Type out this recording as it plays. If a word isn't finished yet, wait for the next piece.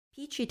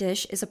Petri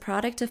Dish is a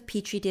product of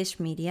Petri Dish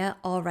Media,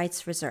 all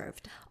rights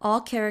reserved. All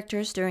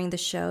characters during the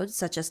show,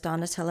 such as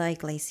Donatella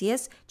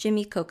Iglesias,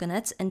 Jimmy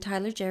Coconuts, and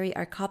Tyler Jerry,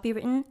 are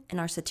copywritten and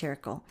are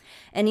satirical.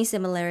 Any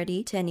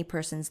similarity to any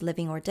persons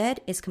living or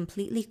dead is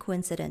completely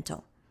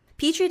coincidental.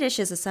 Petri Dish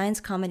is a science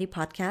comedy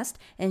podcast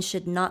and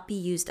should not be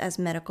used as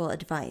medical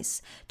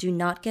advice. Do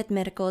not get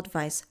medical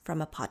advice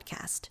from a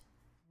podcast.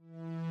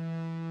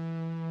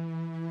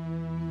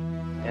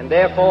 And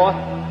therefore,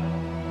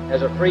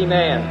 as a free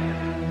man,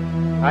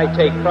 I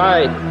take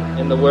pride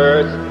in the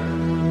words,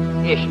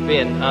 Ich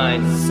bin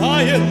ein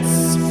Science!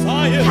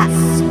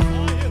 Science!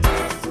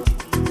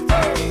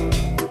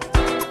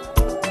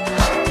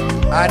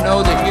 I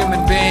know the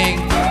human being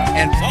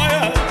and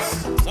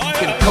Science!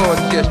 can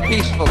coexist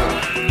peacefully.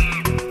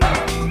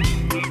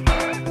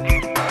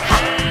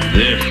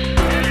 This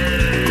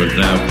was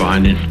thou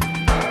findest.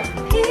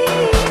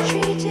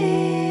 Petri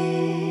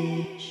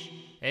Dish.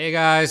 Hey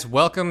guys,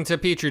 welcome to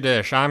Petri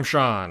Dish. I'm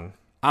Sean.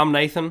 I'm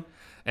Nathan.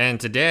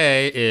 And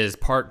today is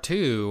part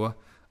 2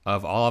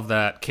 of all of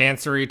that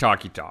cancer-y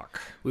talky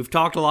talk. We've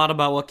talked a lot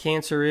about what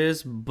cancer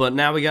is, but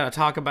now we got to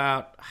talk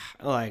about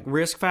like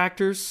risk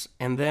factors,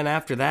 and then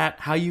after that,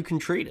 how you can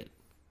treat it.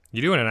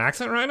 You doing an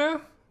accent right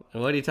now?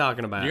 What are you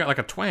talking about? You got like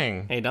a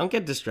twang. Hey, don't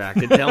get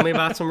distracted. Tell me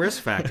about some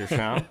risk factors,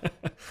 Sean.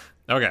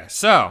 Okay,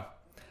 so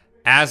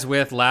as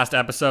with last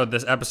episode,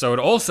 this episode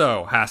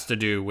also has to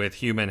do with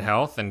human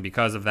health, and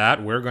because of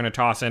that, we're going to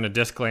toss in a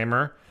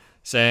disclaimer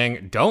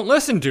saying, don't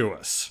listen to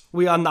us.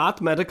 We are not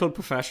medical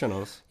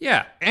professionals.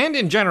 Yeah, and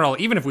in general,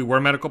 even if we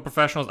were medical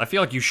professionals, I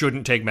feel like you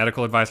shouldn't take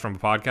medical advice from a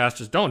podcast.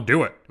 Just don't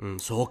do it.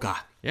 Soka.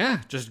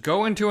 Yeah, just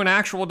go into an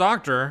actual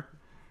doctor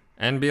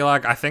and be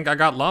like, I think I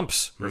got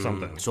lumps or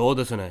something. So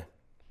desu ne.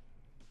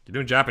 You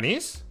doing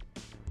Japanese?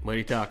 What are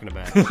you talking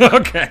about?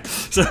 Okay,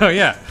 so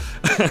yeah.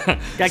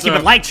 Gotta keep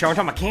it light, Sean. We're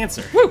talking about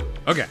cancer. Woo!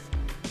 Okay,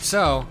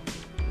 so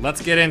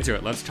let's get into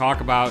it. Let's talk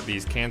about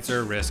these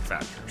cancer risk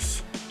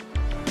factors.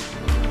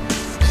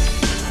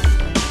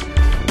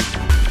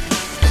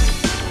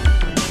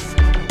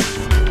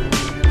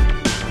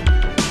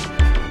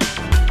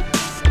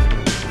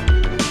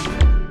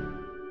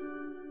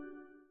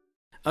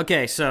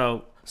 Okay,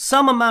 so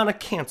some amount of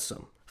cancer,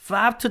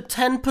 5 to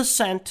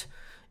 10%,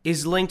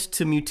 is linked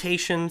to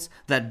mutations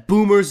that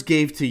boomers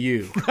gave to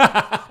you.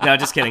 No,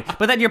 just kidding.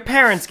 But that your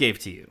parents gave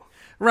to you.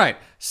 Right,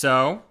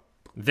 so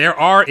there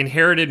are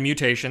inherited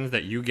mutations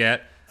that you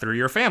get through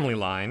your family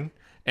line,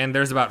 and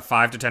there's about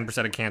 5 to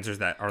 10% of cancers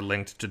that are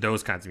linked to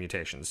those kinds of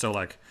mutations. So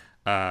like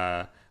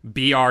BRCA,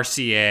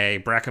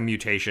 BRCA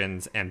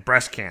mutations, and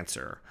breast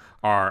cancer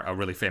are a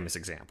really famous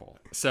example.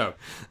 So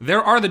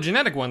there are the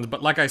genetic ones,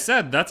 but like I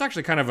said, that's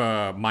actually kind of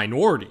a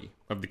minority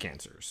of the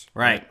cancers.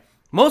 Right.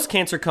 Most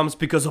cancer comes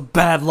because of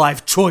bad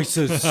life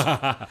choices.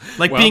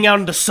 Like being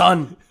out in the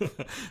sun.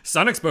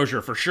 Sun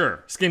exposure for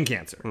sure. Skin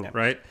cancer,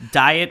 right?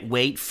 Diet,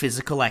 weight,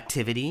 physical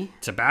activity.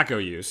 Tobacco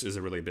use is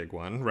a really big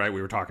one, right?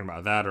 We were talking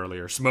about that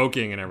earlier.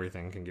 Smoking and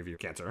everything can give you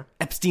cancer.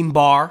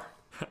 Epstein-Barr.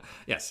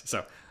 Yes,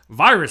 so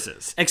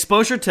viruses.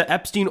 Exposure to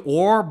Epstein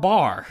or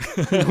Barr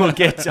will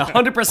get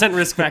 100%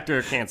 risk factor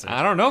of cancer.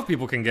 I don't know if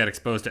people can get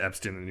exposed to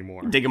Epstein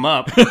anymore. Dig him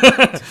up.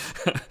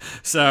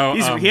 So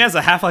He has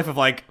a half-life of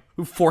like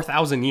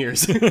 4,000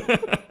 years.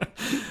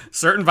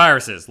 certain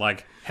viruses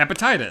like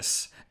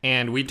hepatitis,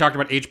 and we talked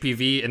about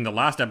HPV in the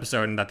last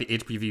episode, and that the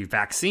HPV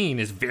vaccine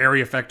is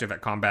very effective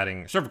at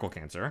combating cervical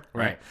cancer.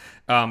 Right.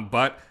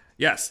 But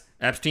yes,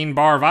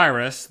 Epstein-Barr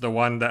virus, the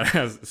one that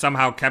has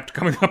somehow kept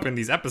coming up in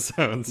these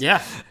episodes,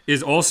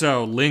 is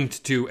also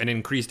linked to an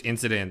increased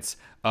incidence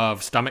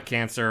of stomach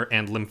cancer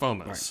and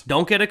lymphomas. Right.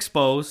 Don't get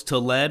exposed to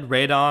lead,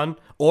 radon,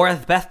 or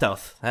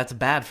asbestos. That's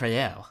bad for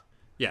you.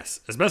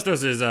 Yes,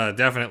 asbestos is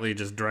definitely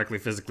just directly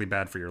physically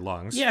bad for your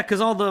lungs. Yeah, because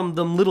all them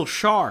little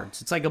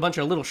shards. It's like a bunch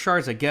of little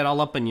shards that get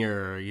all up in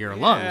your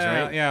lungs,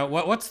 right? Yeah,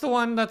 what's the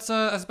one that's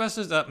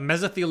asbestos?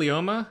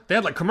 Mesothelioma? They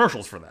had like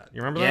commercials for that.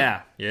 You remember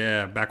that?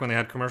 Yeah, back when they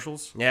had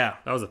commercials? Yeah.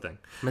 That was a thing.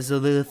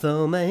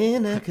 Mesothelioma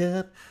in a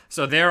cup.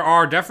 So there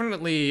are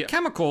definitely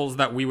chemicals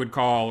that we would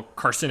call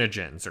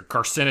carcinogens or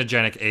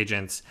carcinogenic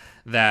agents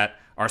that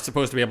are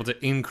supposed to be able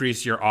to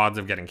increase your odds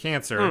of getting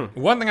cancer.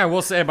 One thing I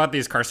will say about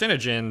these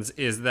carcinogens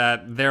is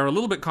that they're a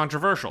little bit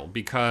controversial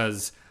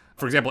because,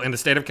 for example, in the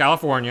state of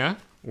California,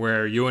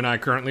 where you and I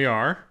currently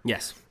are,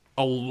 Yes.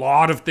 a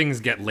lot of things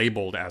get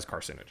labeled as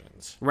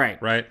carcinogens.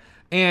 Right. Right?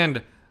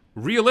 And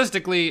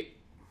realistically,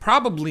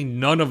 probably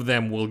none of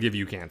them will give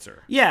you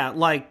cancer. Yeah,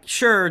 like,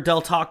 sure,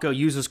 Del Taco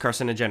uses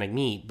carcinogenic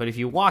meat, but if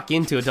you walk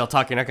into a Del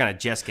Taco, you're not going to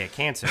just get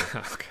cancer.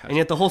 And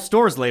yet the whole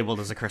store is labeled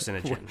as a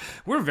carcinogen.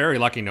 We're very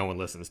lucky no one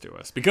listens to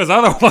us, because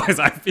otherwise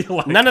I feel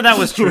like None of that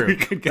was true. we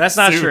could get That's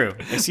not sued true.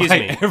 Excuse by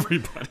me.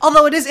 everybody.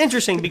 Although it is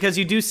interesting because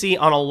you do see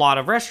on a lot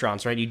of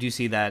restaurants, right? You do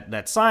see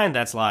that sign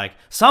that's like,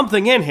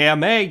 something in here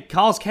may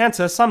cause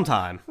cancer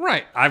sometime.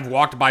 Right. I've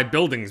walked by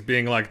buildings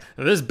being like,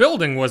 this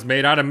building was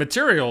made out of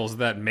materials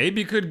that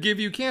maybe could give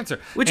you cancer. cancer.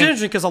 Which is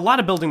interesting because a lot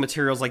of building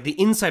materials, like the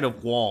inside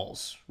of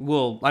walls,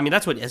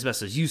 that's what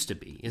asbestos used to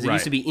be. It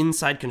used to be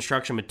inside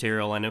construction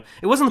material. And it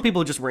wasn't the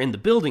people who just were in the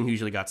building who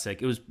usually got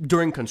sick. It was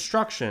during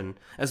construction,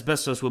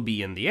 asbestos would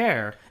be in the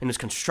air, and it was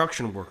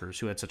construction workers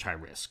who had such high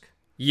risk.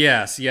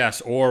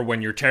 Yes, or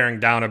when you're tearing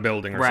down a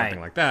building or something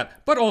like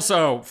that. But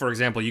also, for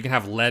example, you can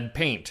have lead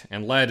paint,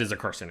 and lead is a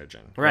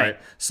carcinogen, right?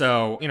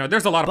 So,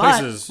 there's a lot of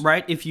places...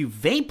 Right, if you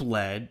vape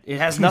lead, it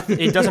has nothing.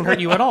 It doesn't hurt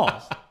you at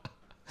all.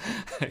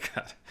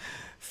 God.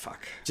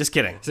 Fuck. Just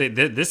kidding. See,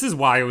 this is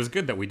why it was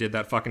good that we did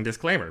that fucking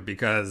disclaimer,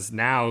 because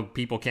now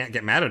people can't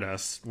get mad at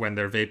us when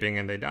they're vaping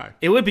and they die.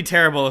 It would be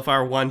terrible if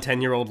our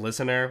 10-year-old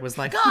listener was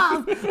like,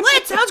 oh,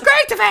 it sounds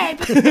great to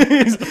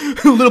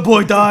vape. Little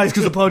boy dies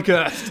because of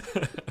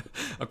podcast.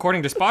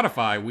 According to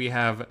Spotify, we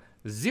have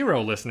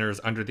 0 listeners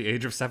under the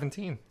age of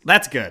 17.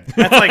 That's good.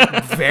 That's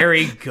like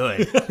very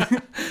good.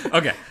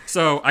 Okay,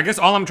 so I guess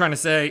all I'm trying to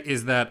say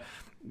is that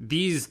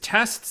these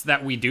tests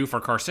that we do for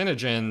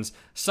carcinogens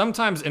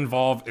sometimes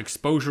involve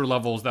exposure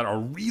levels that are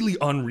really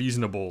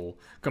unreasonable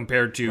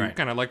compared to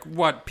kind of like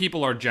what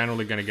people are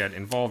generally going to get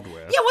involved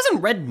with. Yeah,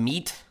 wasn't red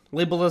meat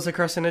labeled as a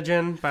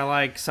carcinogen by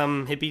like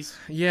some hippies?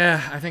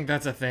 Yeah, I think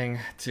that's a thing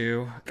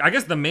too. I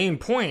guess the main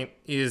point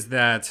is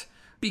that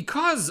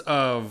because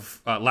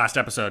of last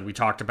episode, we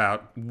talked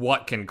about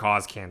what can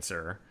cause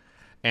cancer,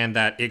 and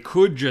that it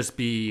could just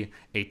be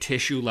a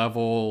tissue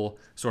level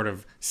sort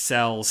of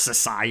cell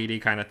society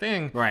kind of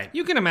thing. Right.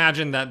 You can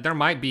imagine that there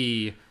might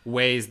be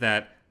ways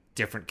that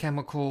different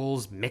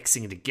chemicals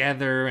mixing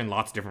together and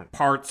lots of different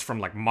parts from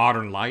like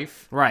modern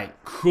life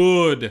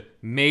could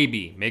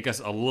maybe make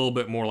us a little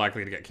bit more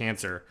likely to get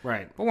cancer.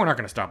 Right. But we're not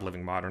going to stop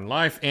living modern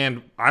life,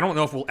 and I don't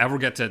know if we'll ever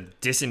get to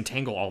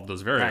disentangle all of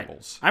those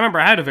variables. Right. I remember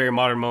I had a very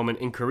modern moment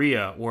in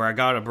Korea where I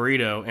got a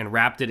burrito and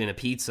wrapped it in a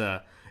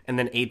pizza and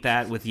then ate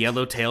that with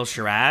yellowtail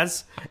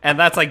Shiraz, and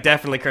that's like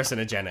definitely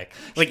carcinogenic.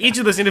 Like each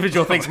of those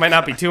individual things might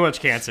not be too much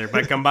cancer,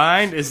 but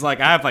combined is like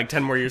I have like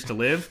 10 more years to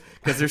live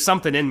because there's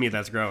something in me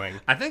that's growing.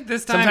 I think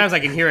this time... Sometimes I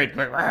can hear it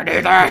like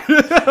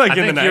I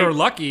think you're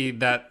lucky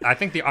that I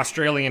think the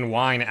Australian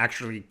wine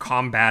actually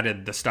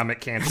combated the stomach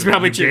cancer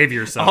that you gave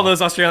yourself. All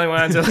those Australian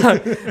wines are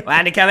like,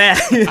 why'd you come in?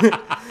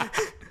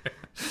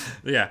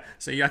 Yeah,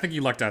 so I think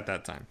you lucked out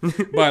that time.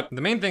 But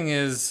the main thing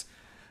is,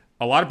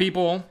 a lot of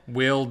people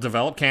will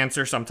develop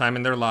cancer sometime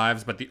in their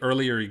lives, but the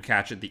earlier you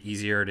catch it, the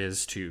easier it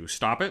is to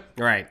stop it.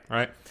 Right.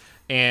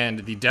 And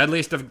the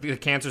deadliest of the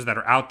cancers that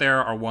are out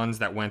there are ones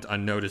that went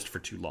unnoticed for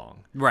too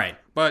long. Right.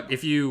 But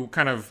if you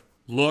kind of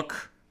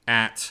look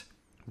at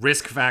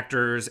risk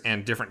factors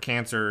and different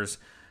cancers,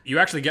 you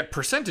actually get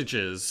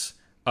percentages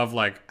of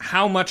like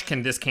how much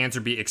can this cancer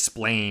be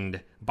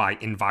explained by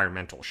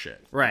environmental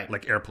shit. Right.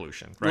 Like air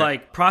pollution, right?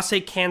 Like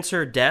prostate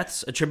cancer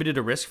deaths attributed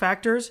to risk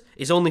factors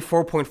is only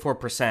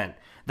 4.4%.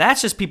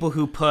 That's just people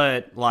who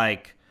put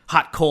like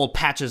hot cold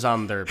patches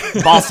on their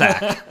ball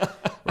sack.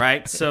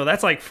 Right? So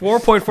that's like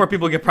 4.4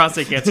 people get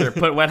prostate cancer,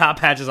 put wet hot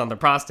patches on their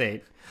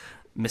prostate.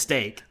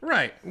 Mistake.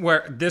 Right.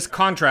 Where this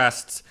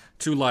contrasts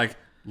to like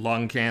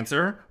lung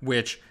cancer,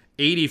 which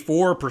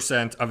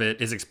 84% of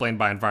it is explained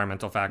by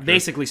environmental factors.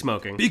 Basically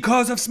smoking.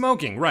 Because of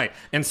smoking, right.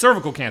 And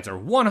cervical cancer,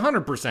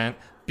 100%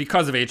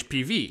 because of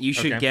HPV. You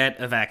should get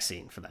a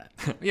vaccine for that.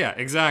 Yeah,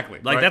 exactly.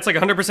 Like that's like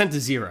 100% to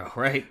zero,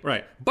 right?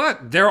 Right.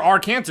 But there are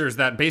cancers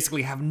that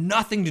basically have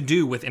nothing to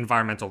do with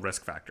environmental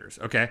risk factors,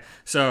 okay?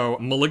 So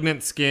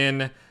malignant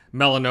skin,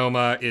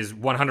 melanoma is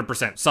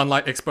 100%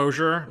 sunlight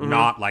exposure,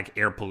 not like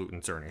air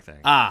pollutants or anything.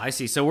 Ah, I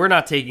see. So we're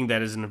not taking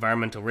that as an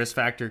environmental risk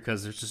factor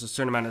because there's just a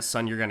certain amount of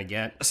sun you're going to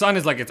get. Sun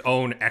is like its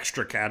own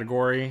extra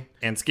category,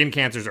 and skin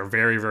cancers are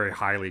very, very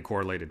highly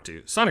correlated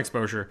to sun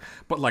exposure.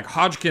 But like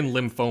Hodgkin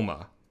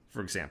lymphoma,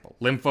 for example.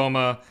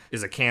 Lymphoma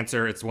is a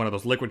cancer. It's one of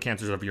those liquid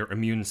cancers of your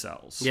immune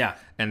cells. Yeah.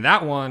 And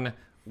that one,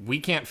 we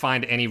can't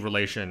find any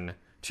relation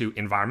to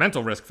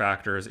environmental risk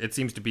factors. It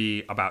seems to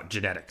be about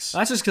genetics.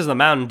 That's just because the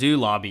Mountain Dew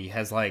lobby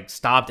has like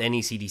stopped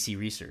any CDC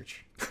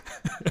research.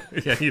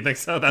 Yeah, you think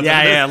so? That's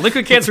yeah.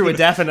 Liquid cancer would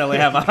definitely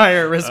have a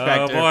higher risk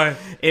factor. Oh boy!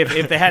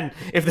 If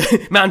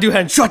the Mountain Dew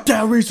hadn't shut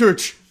down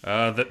research.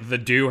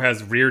 The Dew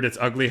has reared its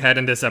ugly head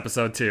in this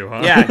episode too,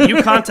 huh? Yeah,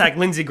 you contact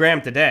Lindsey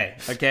Graham today.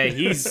 Okay,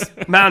 he's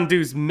Mountain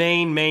Dew's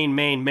main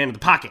man in the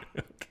pocket.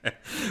 Okay.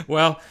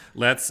 Well,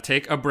 let's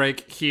take a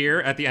break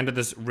here at the end of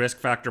this risk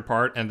factor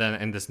part, and then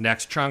in this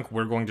next chunk,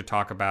 we're going to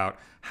talk about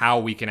how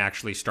we can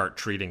actually start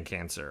treating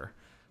cancer,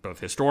 both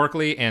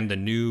historically and the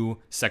new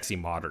sexy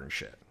modern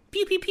shit.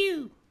 Pew, pew,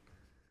 pew.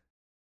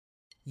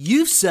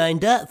 You've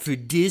signed up for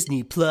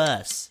Disney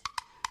Plus.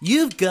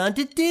 You've gone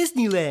to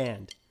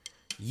Disneyland.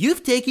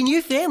 You've taken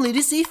your family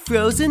to see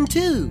Frozen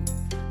 2.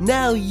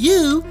 Now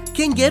you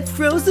can get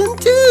Frozen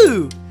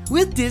 2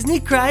 with Disney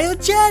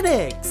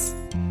Cryogenics.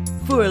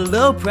 For a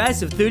low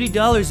price of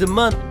 $30 a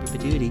month,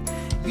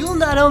 you'll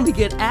not only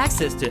get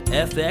access to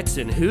FX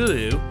and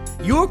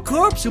Hulu, your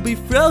corpse will be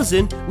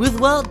frozen with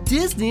Walt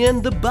Disney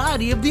and the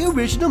body of the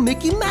original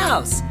Mickey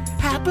Mouse.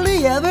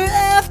 Happily ever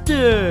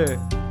after.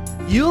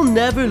 You'll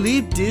never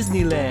leave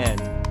Disneyland.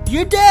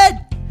 You're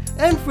dead.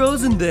 and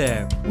frozen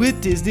there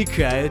with Disney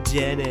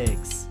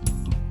Cryogenics.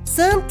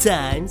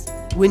 Sometimes,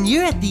 when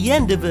you're at the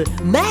end of a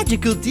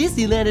magical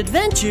Disneyland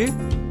adventure,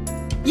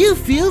 you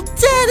feel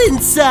dead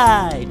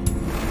inside.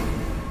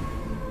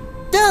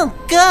 Don't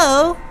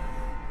go.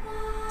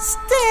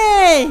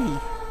 Stay.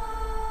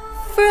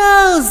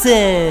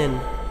 Frozen.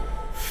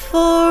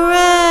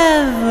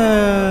 Forever.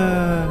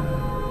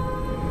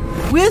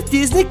 With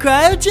Disney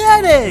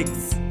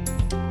Cryogenics.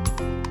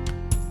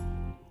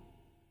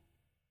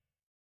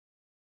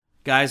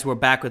 Guys, we're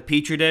back with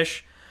Petri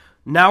Dish.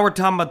 Now we're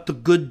talking about the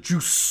good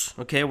juice,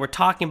 okay? We're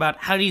talking about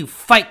how do you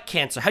fight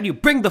cancer? How do you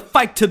bring the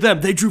fight to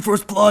them? They drew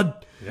first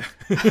blood. Yeah.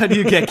 How do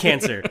you get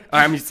cancer? We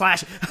already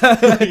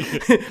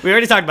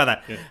talked about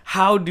that. Yeah.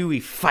 How do we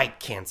fight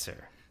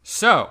cancer?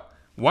 So,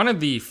 one of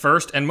the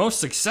first and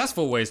most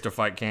successful ways to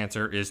fight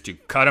cancer is to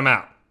cut them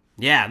out.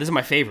 Yeah, this is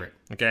my favorite.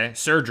 Okay,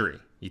 surgery.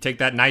 You take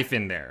that knife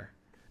in there,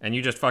 and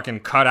you just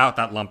fucking cut out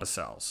that lump of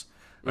cells.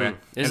 Okay?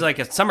 This is like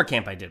a summer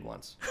camp I did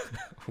once.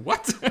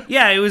 What?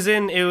 Yeah, it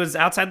was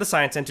outside the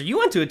science center. You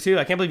went to it too.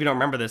 I can't believe you don't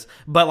remember this.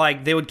 But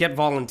like they would get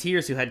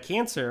volunteers who had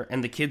cancer,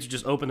 and the kids would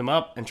just open them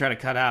up and try to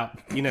cut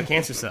out,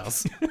 cancer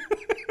cells.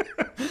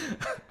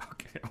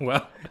 Okay,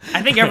 well,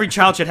 I think every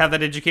child should have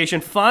that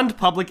education. Fund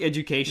public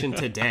education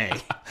today,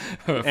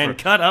 and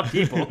cut up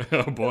people.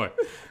 Oh boy.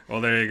 Well,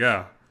 there you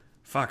go.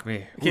 Fuck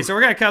me. Okay, so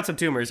we're gonna cut some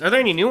tumors. Are there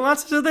any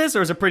nuances to this,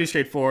 or is it pretty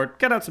straightforward?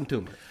 Cut out some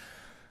tumor.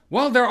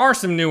 Well, there are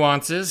some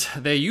nuances.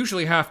 They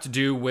usually have to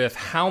do with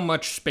how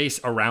much space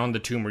around the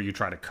tumor you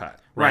try to cut.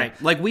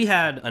 Right. Like we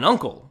had an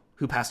uncle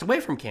who passed away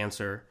from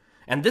cancer,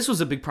 and this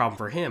was a big problem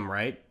for him,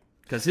 right?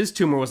 Because his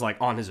tumor was like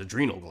on his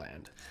adrenal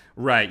gland.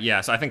 Right,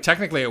 yes. I think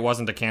technically it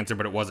wasn't a cancer,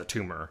 but it was a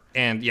tumor.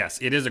 And yes,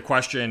 it is a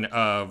question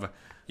of...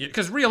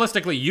 Because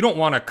realistically, you don't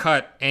want to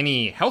cut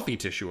any healthy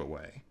tissue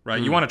away,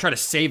 right? You want to try to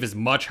save as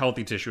much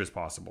healthy tissue as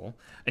possible.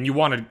 And you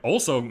want to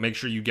also make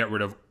sure you get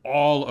rid of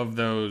all of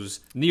those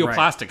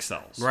neoplastic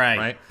cells,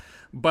 right?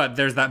 But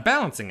there's that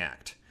balancing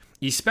act,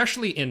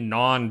 especially in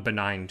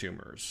non-benign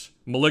tumors,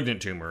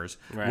 malignant tumors,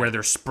 where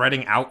they're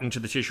spreading out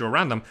into the tissue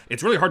around them.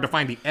 It's really hard to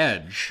find the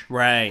edge.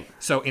 Right.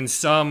 So in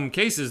some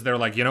cases, they're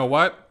like, you know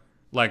what?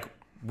 Like,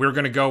 we're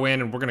going to go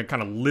in and we're going to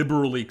kind of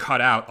liberally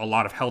cut out a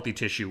lot of healthy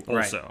tissue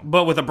also. Right.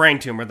 But with a brain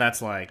tumor,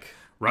 that's like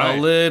a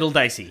little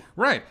dicey.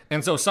 Right.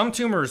 And so some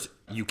tumors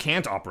you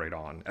can't operate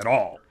on at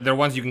all. There are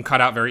ones you can cut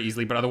out very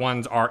easily, but other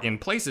ones are in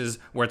places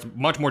where it's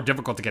much more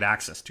difficult to get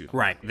access to.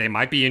 Right. They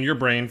might be in your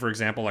brain, for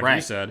example, like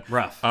you said.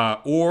 Rough.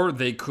 Or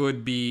they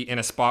could be in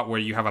a spot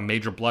where you have a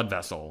major blood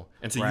vessel.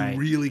 And so you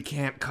really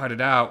can't cut it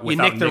out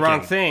without You nick the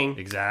wrong thing.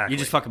 Exactly. You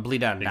just fucking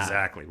bleed out and die.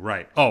 Exactly,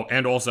 right. Oh,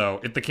 and also,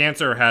 if the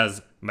cancer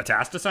has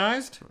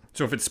metastasized,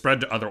 so if it's spread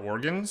to other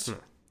organs,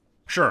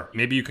 sure,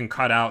 maybe you can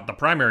cut out the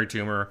primary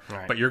tumor,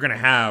 but you're going to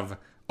have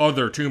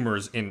other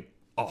tumors in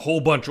a whole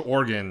bunch of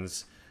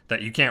organs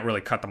that you can't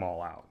really cut them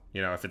all out,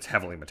 if it's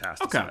heavily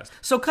metastasized. Okay.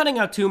 So cutting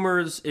out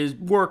tumors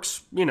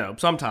works,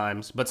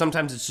 sometimes, but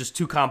sometimes it's just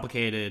too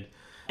complicated.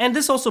 And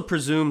this also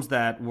presumes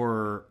that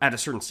we're at a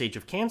certain stage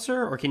of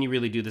cancer, or can you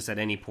really do this at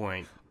any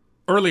point?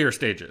 Earlier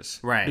stages.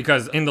 Right.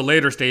 Because in the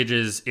later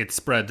stages, it's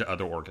spread to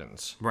other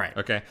organs. Right.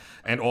 Okay.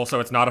 And also,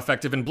 it's not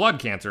effective in blood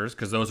cancers,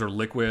 because those are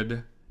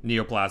liquid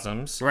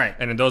neoplasms. Right.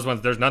 And in those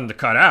ones, there's nothing to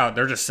cut out.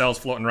 They're just cells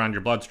floating around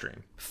your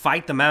bloodstream.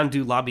 Fight the Mountain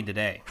Dew lobby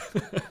today.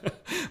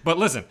 But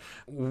listen,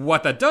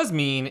 what that does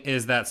mean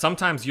is that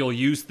sometimes you'll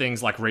use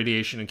things like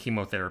radiation and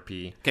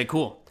chemotherapy. Okay,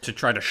 cool. To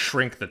try to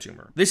shrink the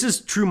tumor. This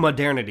is true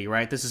modernity,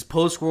 right? This is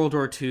post-World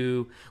War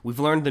II. We've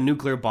learned the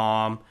nuclear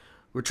bomb.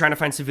 We're trying to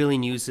find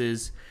civilian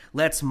uses.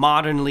 Let's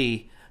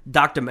modernly,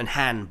 Dr.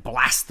 Manhattan,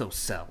 blast those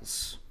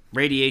cells.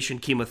 Radiation,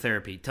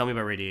 chemotherapy. Tell me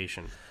about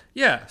radiation.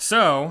 Yeah,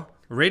 so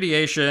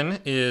radiation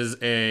is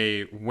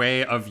a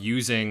way of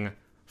using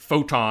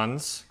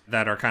photons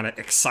that are kind of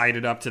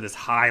excited up to this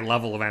high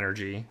level of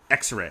energy,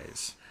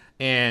 X-rays.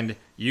 And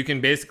you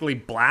can basically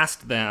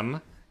blast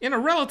them in a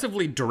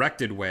relatively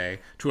directed way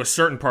to a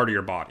certain part of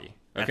your body.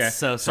 Okay, That's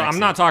so I'm sexy.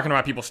 not talking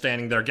about people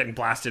standing there getting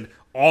blasted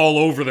all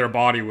over their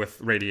body with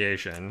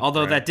radiation.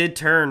 Although that did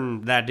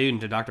turn that dude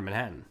into Dr.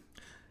 Manhattan.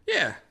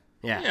 Yeah.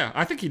 Yeah.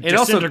 I think he It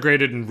also-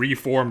 disintegrated and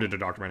reformed into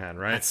Dr. Manhattan,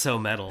 right? That's so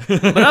metal.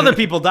 But other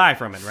people die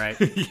from it, right?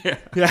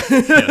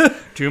 Yeah.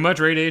 Too much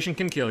radiation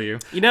can kill you.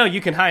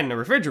 You can hide in a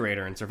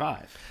refrigerator and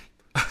survive.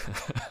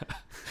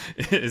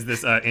 Is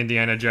this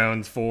Indiana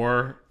Jones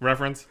 4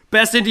 reference?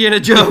 Best Indiana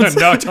Jones.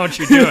 No, don't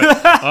you do it.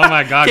 Oh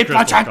my God, Keep Chris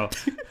watching. Michael.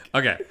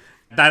 Okay.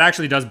 That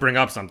actually does bring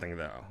up something,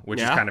 though,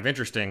 which is kind of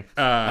interesting.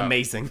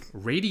 Amazing.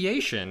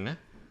 Radiation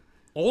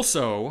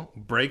also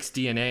breaks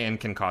DNA and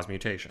can cause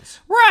mutations.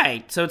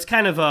 Right. So it's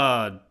kind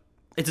of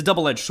it's a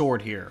double-edged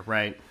sword here,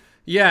 right?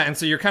 Yeah, and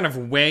so you're kind of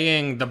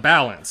weighing the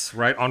balance,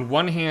 right? On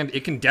one hand,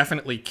 it can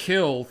definitely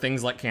kill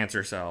things like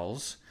cancer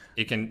cells.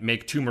 It can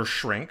make tumors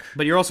shrink.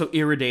 But you're also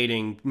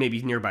irradiating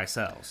maybe nearby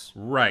cells.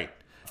 Right.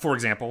 For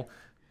example,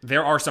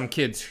 there are some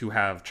kids who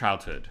have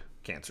childhood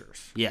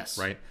cancers. Yes.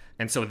 Right?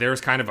 And so there's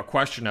kind of a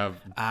question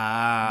of,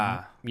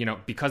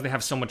 because they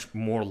have so much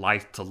more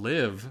life to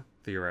live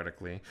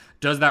theoretically,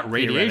 does that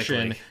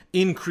radiation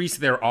increase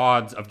their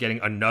odds of getting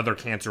another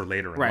cancer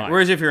later in life?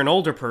 Whereas if you're an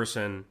older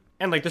person,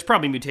 and like there's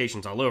probably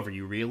mutations all over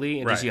you, really,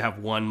 and just you have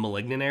one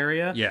malignant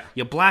area,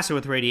 you blast it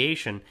with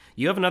radiation,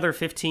 you have another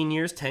 15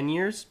 years, 10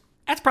 years,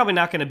 that's probably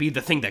not going to be the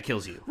thing that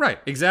kills you. Right,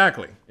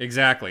 exactly.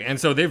 And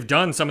so they've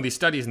done some of these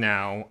studies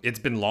now. It's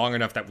been long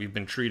enough that we've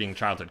been treating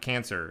childhood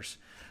cancers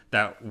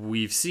that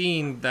we've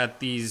seen that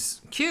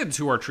these kids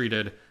who are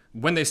treated,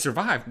 when they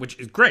survive, which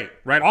is great,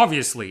 right?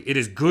 Obviously, it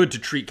is good to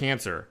treat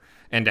cancer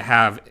and to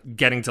have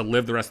getting to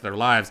live the rest of their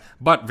lives.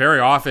 But very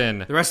often,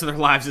 the rest of their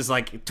lives is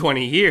like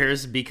 20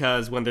 years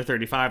because when they're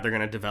 35, they're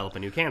going to develop a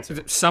new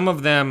cancer. Some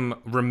of them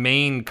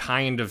remain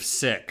kind of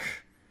sick,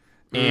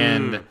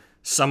 and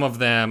some of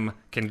them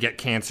can get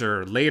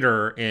cancer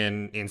later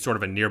in sort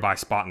of a nearby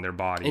spot in their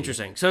body.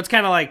 Interesting. So it's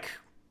kind of like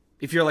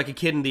if you're like a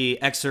kid in the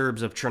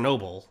exurbs of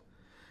Chernobyl,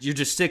 you're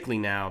just sickly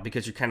now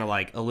because you're kind of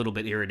like a little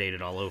bit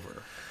irritated all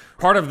over.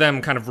 Part of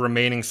them kind of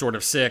remaining sort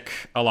of sick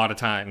a lot of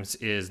times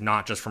is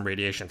not just from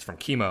radiation, it's from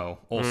chemo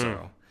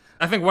also.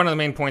 I think one of the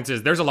main points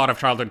is there's a lot of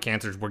childhood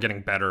cancers we're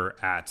getting better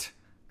at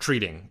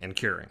treating and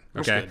curing.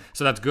 Okay,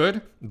 so that's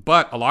good.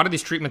 But a lot of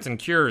these treatments and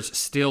cures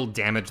still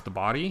damage the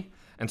body.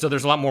 And so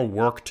there's a lot more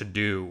work to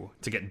do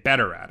to get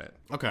better at it.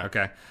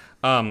 Okay.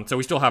 So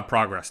we still have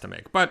progress to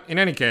make. But in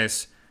any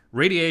case,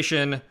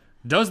 radiation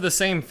does the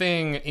same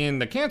thing in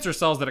the cancer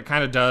cells that it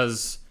kind of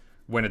does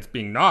when it's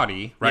being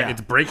naughty, right?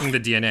 It's breaking the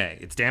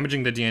DNA. It's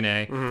damaging the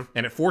DNA,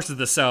 and it forces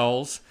the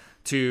cells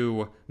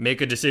to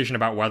make a decision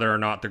about whether or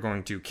not they're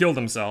going to kill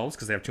themselves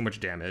because they have too much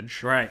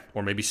damage. Right.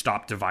 Or maybe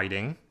stop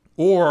dividing.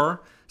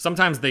 Or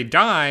sometimes they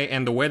die,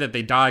 and the way that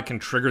they die can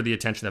trigger the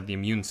attention of the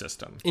immune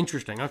system.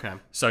 Interesting, okay.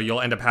 So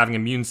you'll end up having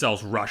immune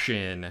cells rush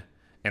in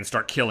and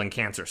start killing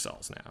cancer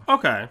cells now.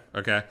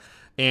 Okay.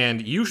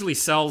 And usually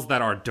cells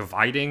that are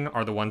dividing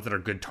are the ones that are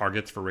good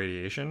targets for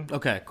radiation.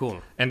 Okay,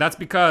 cool. And that's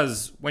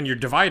because when you're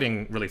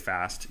dividing really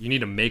fast, you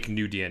need to make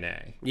new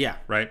DNA. Yeah.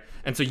 Right?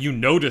 And so you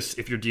notice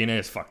if your DNA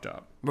is fucked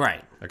up.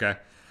 Right. Okay?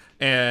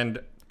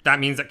 And that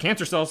means that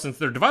cancer cells, since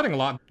they're dividing a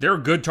lot, they're a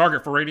good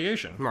target for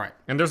radiation. Right.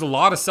 And there's a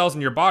lot of cells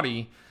in your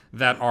body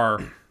that are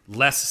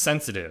less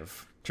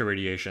sensitive to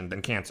radiation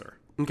than cancer.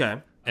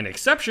 Okay. An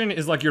exception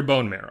is like your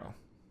bone marrow.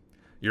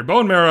 Your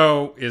bone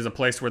marrow is a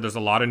place where there's a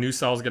lot of new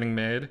cells getting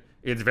made.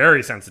 It's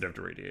very sensitive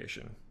to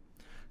radiation.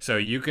 So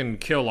you can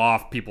kill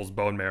off people's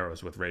bone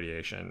marrows with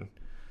radiation.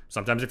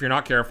 Sometimes if you're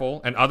not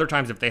careful, and other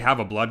times if they have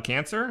a blood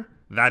cancer,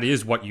 that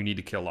is what you need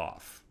to kill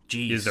off.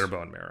 Jeez. Is their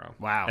bone marrow.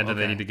 Wow. And then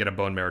they need to get a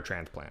bone marrow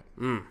transplant.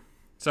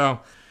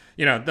 So,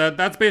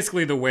 that's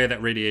basically the way that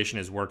radiation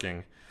is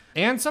working.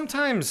 And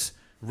sometimes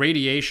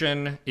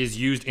radiation is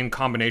used in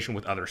combination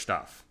with other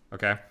stuff.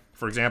 Okay?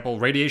 For example,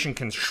 radiation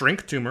can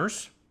shrink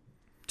tumors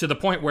to the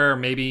point where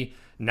maybe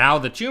now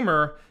the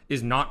tumor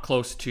is not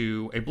close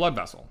to a blood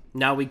vessel.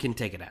 Now we can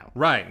take it out.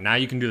 Right. Now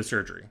you can do the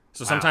surgery.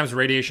 So sometimes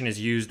radiation is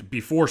used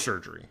before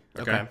surgery.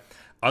 Okay.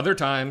 Other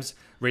times,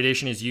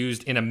 radiation is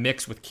used in a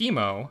mix with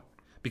chemo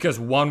because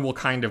one will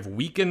kind of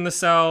weaken the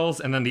cells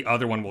and then the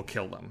other one will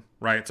kill them.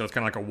 Right. So it's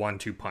kind of like a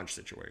 1-2 punch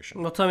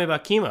situation. Well, tell me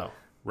about chemo.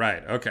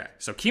 Right. Okay.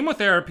 So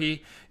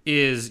chemotherapy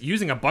is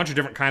using a bunch of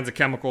different kinds of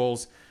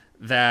chemicals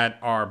that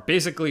are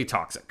basically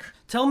toxic.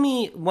 Tell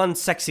me one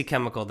sexy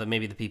chemical that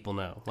maybe the people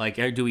know. Like,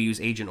 do we use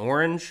Agent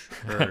Orange?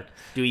 Or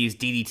do we use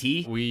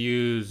DDT? We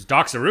use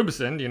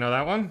doxorubicin. Do you know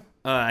that one?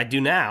 I do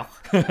now.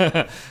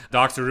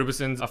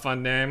 Doxorubicin's a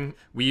fun name.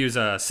 We use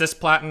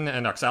cisplatin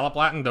and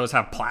oxaliplatin. Those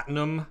have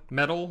platinum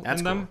metal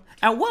in them. Cool.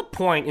 At what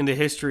point in the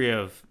history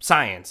of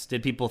science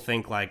did people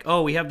think like,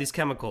 oh, we have these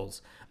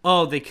chemicals.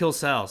 Oh, they kill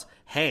cells.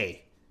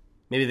 Hey,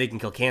 maybe they can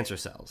kill cancer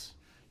cells.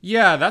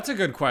 Yeah, that's a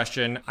good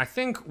question. I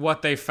think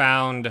what they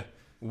found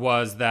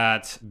was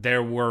that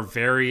there were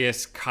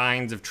various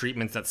kinds of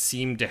treatments that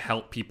seemed to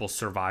help people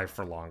survive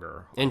for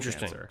longer.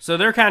 Interesting. Cancer. So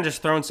they're kind of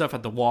just throwing stuff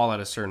at the wall at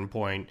a certain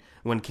point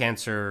when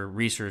cancer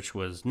research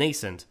was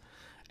nascent.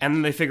 And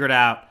then they figured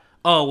out,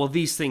 oh, well,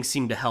 these things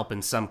seem to help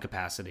in some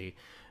capacity.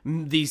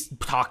 These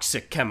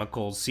toxic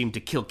chemicals seem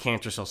to kill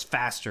cancer cells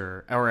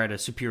faster or at a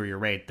superior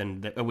rate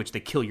than at which they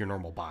kill your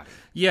normal body.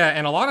 Yeah,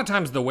 and a lot of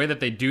times the way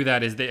that they do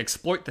that is they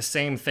exploit the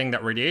same thing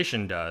that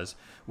radiation does,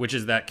 which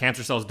is that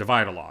cancer cells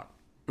divide a lot.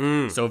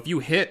 So if you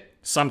hit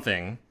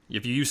something,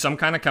 if you use some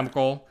kind of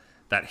chemical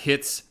that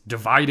hits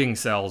dividing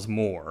cells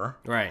more,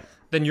 right,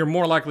 then you're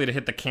more likely to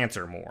hit the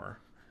cancer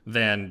more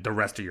than the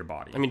rest of your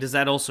body. I mean, does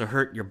that also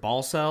hurt your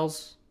ball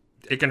cells?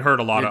 It can hurt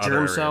a lot of other germ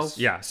areas. cells?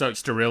 Yeah, so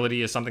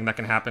sterility is something that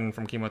can happen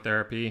from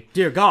chemotherapy.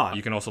 Dear God.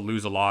 You can also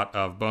lose a lot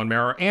of bone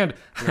marrow, and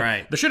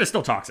right. the shit is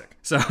still toxic.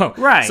 So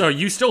right. So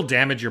you still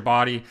damage your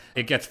body.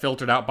 It gets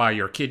filtered out by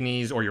your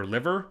kidneys or your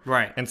liver.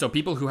 Right. And so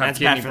people who have That's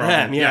kidney bad for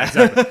problems, them, yeah.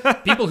 exactly.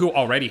 People who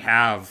already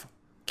have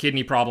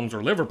kidney problems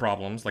or liver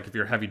problems, like if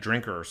you're a heavy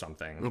drinker or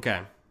something.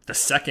 Okay. The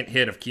second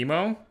hit of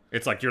chemo,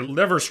 it's like your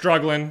liver's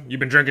struggling, you've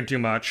been drinking too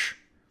much.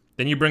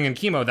 Then you bring in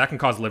chemo, that can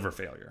cause liver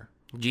failure.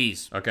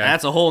 Jeez. Okay.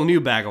 That's a whole new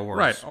bag of worms.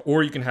 Right.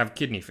 Or you can have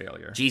kidney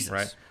failure. Jesus.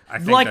 Right.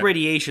 Like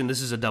radiation,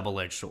 this is a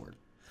double-edged sword.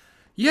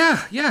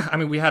 Yeah. I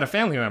mean, we had a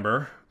family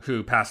member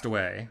who passed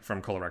away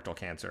from colorectal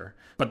cancer.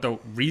 But the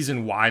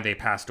reason why they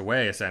passed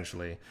away,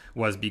 essentially,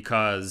 was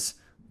because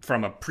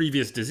from a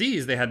previous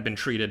disease they had been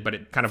treated, but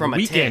it kind of From a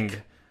weakened.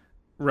 tick.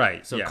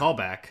 Right. So yeah.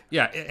 callback.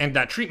 Yeah, and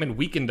that treatment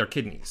weakened their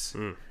kidneys.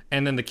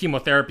 And then the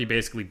chemotherapy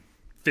basically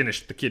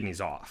finished the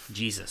kidneys off.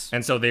 Jesus.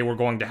 And so they were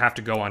going to have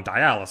to go on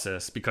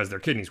dialysis because their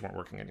kidneys weren't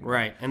working anymore.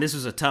 Right. And this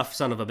was a tough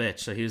son of a bitch.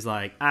 So he was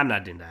like, I'm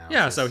not doing dialysis.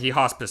 Yeah, so he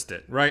hospiced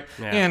it, right?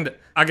 Yeah. And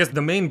I guess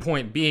the main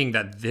point being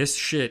that this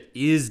shit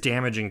is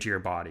damaging to your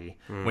body.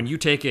 When you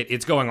take it,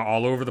 it's going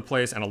all over the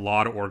place and a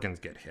lot of organs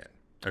get hit.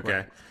 Okay?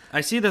 Right.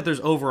 I see that there's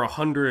over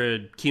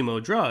 100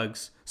 chemo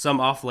drugs, some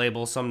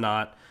off-label, some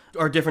not.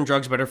 Are different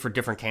drugs better for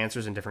different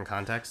cancers in different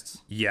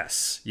contexts?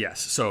 Yes.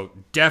 So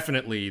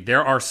definitely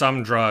there are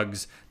some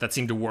drugs that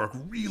seem to work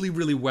really,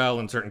 really well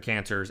in certain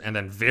cancers and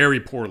then very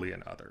poorly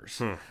in others.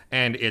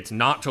 And it's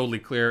not totally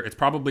clear. It's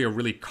probably a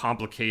really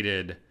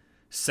complicated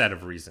set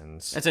of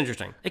reasons. That's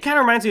interesting. It kind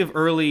of reminds me of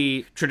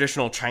early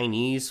traditional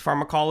Chinese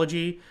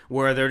pharmacology,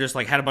 where they're just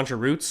like had a bunch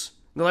of roots.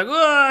 They're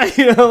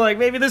like, like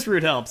maybe this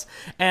root helps.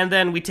 And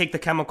then we take the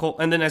chemical,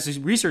 and then as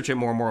we research it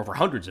more and more over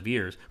hundreds of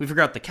years, we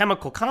figure out the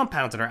chemical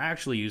compounds that are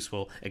actually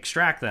useful,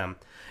 extract them.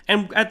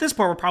 And at this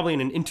point, we're probably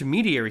in an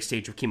intermediary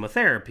stage of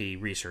chemotherapy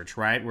research,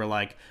 right? We're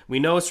like, we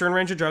know a certain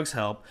range of drugs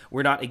help.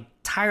 We're not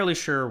entirely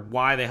sure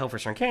why they help for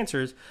certain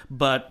cancers,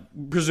 but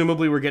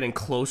presumably we're getting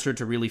closer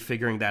to really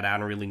figuring that out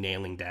and really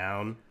nailing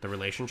down the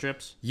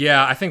relationships.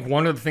 Yeah, I think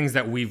one of the things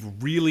that we've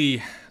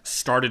really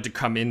started to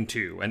come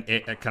into,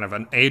 a kind of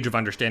an age of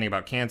understanding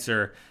about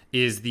cancer,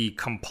 is the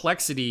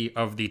complexity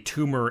of the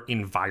tumor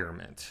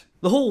environment.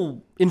 The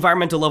whole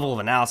environmental level of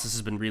analysis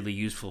has been really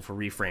useful for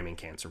reframing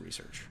cancer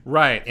research.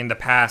 Right. In the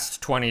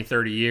past 20,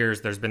 30 years,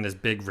 there's been this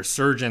big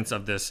resurgence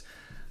of this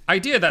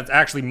idea that's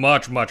actually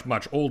much, much,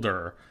 much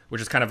older,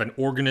 which is kind of an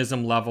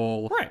organism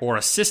level or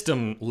a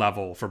system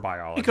level for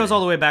biology. It goes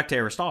all the way back to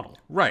Aristotle.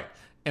 Right.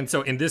 And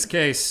so in this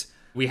case,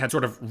 we had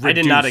sort of reduced... I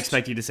did not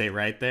expect you to say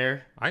right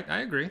there.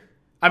 I agree.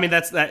 I mean,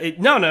 that's that.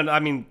 No.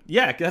 I mean,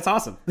 yeah, that's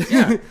awesome.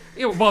 Yeah.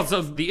 Well,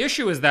 so the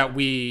issue is that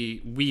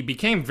we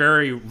became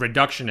very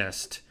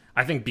reductionist,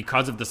 I think,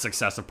 because of the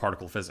success of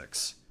particle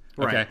physics.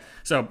 Okay. Right.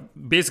 So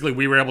basically,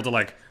 we were able to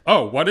like,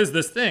 oh, what is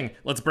this thing?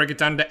 Let's break it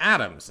down into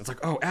atoms. It's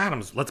like, oh,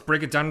 atoms. Let's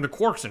break it down into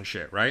quarks and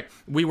shit, right?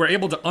 We were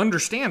able to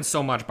understand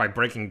so much by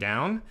breaking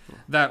down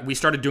that we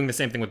started doing the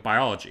same thing with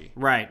biology.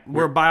 Right.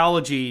 Where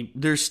biology,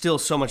 there's still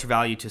so much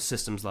value to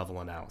systems level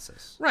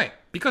analysis. Right.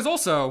 Because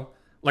also,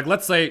 like,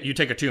 let's say you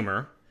take a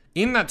tumor.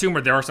 In that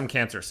tumor, there are some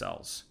cancer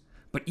cells.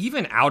 But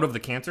even out of the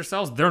cancer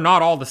cells, they're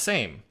not all the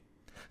same.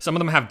 Some of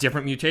them have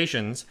different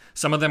mutations.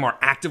 Some of them are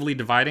actively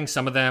dividing.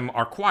 Some of them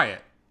are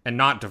quiet and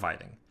not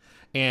dividing.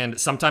 And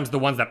sometimes the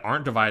ones that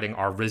aren't dividing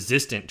are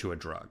resistant to a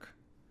drug.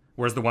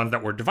 Whereas the ones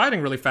that were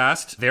dividing really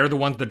fast, they're the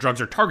ones the drugs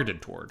are targeted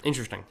toward.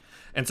 Interesting.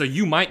 And so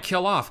you might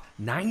kill off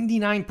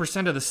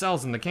 99% of the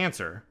cells in the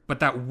cancer, but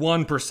that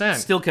 1%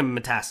 Still can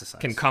metastasize.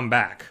 can come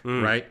back,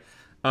 right?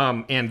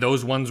 And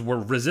those ones were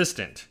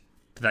resistant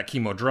to that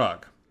chemo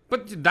drug.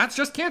 But that's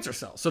just cancer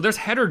cells. So there's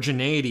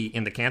heterogeneity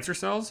in the cancer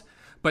cells,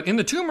 but in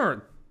the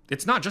tumor,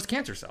 it's not just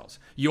cancer cells.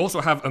 You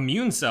also have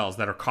immune cells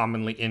that are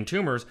commonly in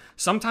tumors,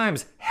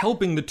 sometimes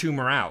helping the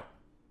tumor out,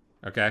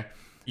 okay?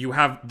 You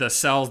have the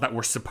cells that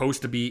were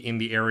supposed to be in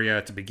the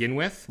area to begin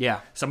with.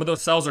 Yeah. Some of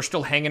those cells are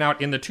still hanging out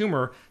in the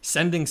tumor,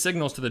 sending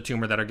signals to the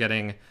tumor that are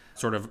getting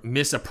sort of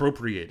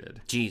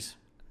misappropriated. Jeez.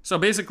 So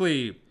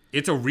basically,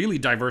 it's a really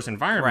diverse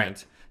environment.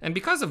 Right. And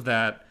because of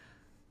that,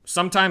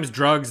 sometimes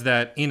drugs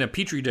that in a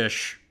petri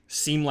dish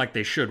seem like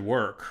they should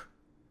work,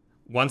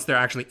 once they're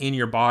actually in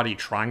your body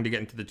trying to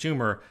get into the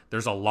tumor,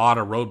 there's a lot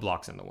of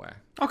roadblocks in the way.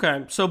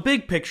 Okay, so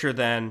big picture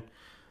then,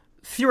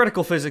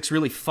 theoretical physics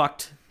really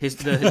fucked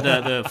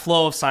the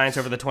flow of science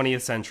over the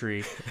 20th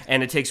century,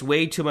 and it takes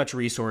way too much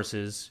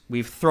resources.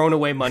 We've thrown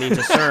away money to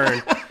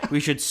CERN. We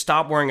should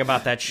stop worrying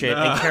about that shit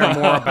and care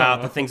more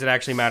about the things that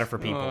actually matter for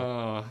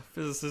people.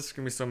 Physicists are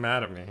going to be so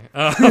mad at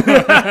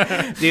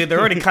me. Dude,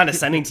 they're already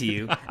condescending to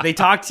you. They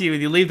talk to you,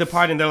 you leave the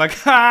party, and they're like,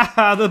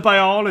 ha, the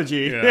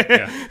biology.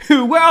 Yeah.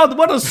 Well,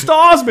 what are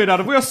stars made out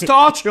of? We're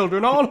star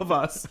children, all of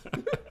us.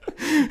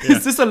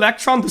 Is this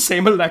electron the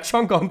same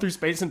electron gone through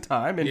space and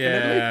time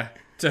infinitely? Yeah.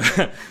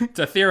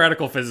 To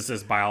theoretical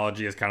physicists,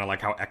 biology is kind of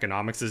like how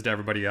economics is to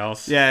everybody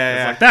else.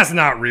 Yeah. Like, that's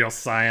not real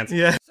science.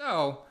 Yeah.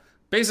 So,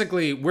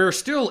 basically, we're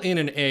still in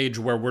an age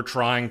where we're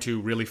trying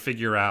to really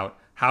figure out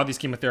how these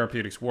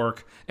chemotherapeutics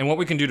work and what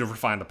we can do to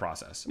refine the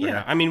process. Yeah,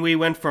 okay? I mean, we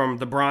went from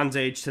the Bronze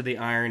Age to the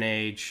Iron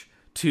Age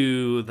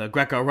to the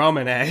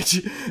Greco-Roman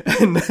age,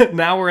 and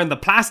now we're in the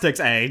plastics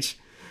age,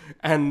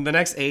 and the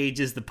next age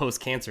is the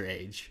post-cancer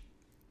age.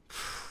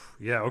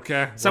 Yeah,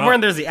 okay. Somewhere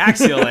in there's the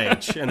axial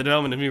age and the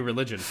development of new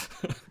religion.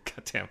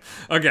 Goddamn.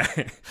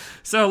 Okay.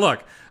 So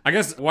look, I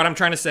guess what I'm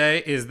trying to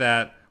say is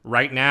that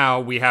right now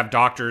we have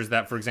doctors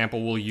that, for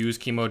example, will use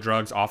chemo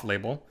drugs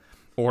off-label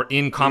or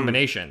in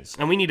combinations.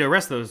 And we need to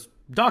arrest those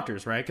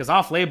doctors, right? Because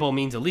off-label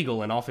means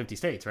illegal in all 50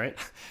 states, right?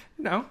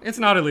 No, it's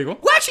not illegal.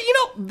 Well,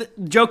 actually,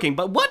 joking,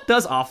 but what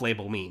does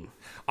off-label mean?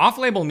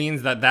 Off-label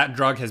means that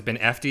drug has been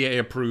FDA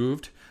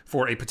approved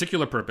for a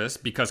particular purpose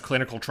because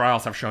clinical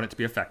trials have shown it to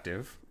be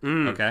effective.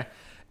 Okay.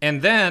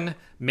 And then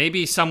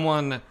maybe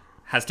someone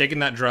has taken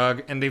that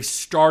drug and they've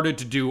started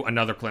to do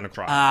another clinical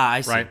trial. I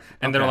see. Right?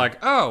 And they're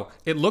like, oh,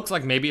 it looks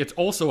like maybe it's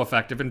also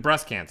effective in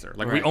breast cancer.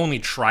 Like, we only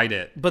tried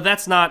it. But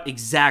that's not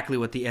exactly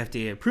what the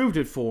FDA approved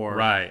it for.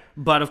 Right.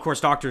 But, of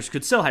course, doctors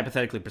could still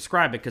hypothetically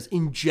prescribe it because,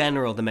 in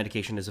general, the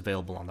medication is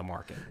available on the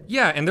market.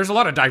 Yeah, and there's a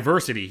lot of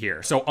diversity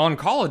here. So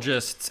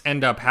oncologists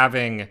end up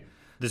having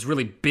this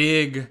really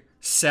big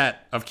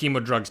set of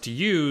chemo drugs to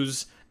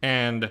use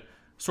and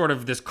sort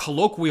of this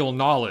colloquial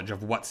knowledge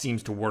of what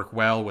seems to work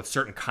well with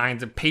certain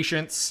kinds of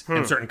patients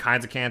and certain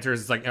kinds of cancers.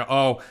 It's like,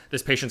 oh,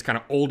 this patient's kind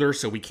of older,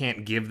 so we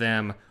can't give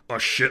them a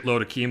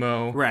shitload of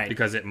chemo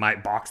because it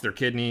might box their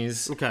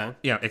kidneys,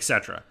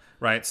 etc.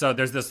 Right? So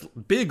there's this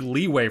big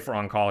leeway for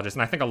oncologists,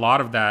 and I think a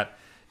lot of that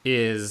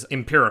is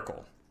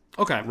empirical.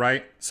 Okay.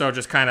 Right? So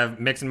just kind of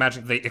mix and match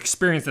the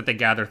experience that they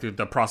gather through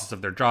the process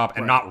of their job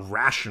and not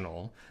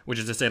rational, which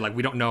is to say, like,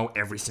 we don't know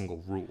every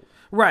single rule.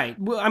 Right.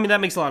 Well, I mean, that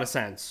makes a lot of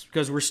sense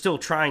because we're still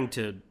trying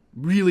to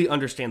really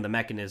understand the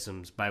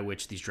mechanisms by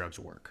which these drugs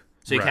work.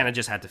 So you kind of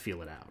just had to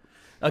feel it out.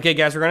 Okay,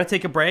 guys, we're going to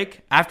take a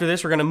break. After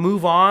this, we're going to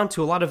move on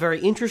to a lot of very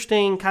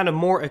interesting, kind of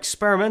more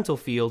experimental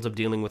fields of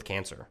dealing with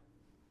cancer.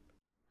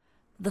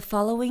 The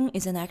following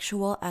is an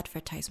actual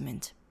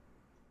advertisement.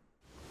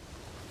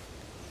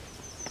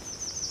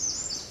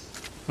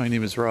 My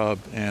name is Rob,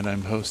 and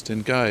I'm host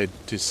and guide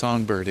to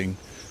Songbirding,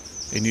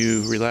 a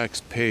new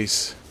relaxed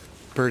pace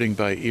birding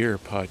by ear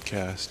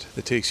podcast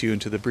that takes you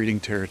into the breeding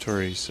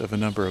territories of a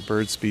number of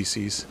bird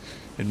species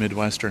in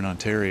Midwestern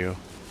Ontario.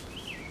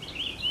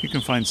 You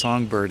can find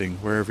Songbirding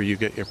wherever you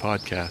get your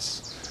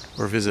podcasts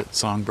or visit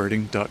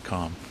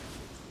songbirding.com.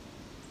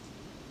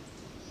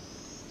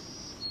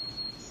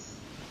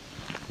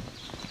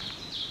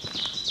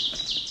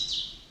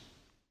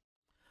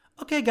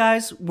 Okay,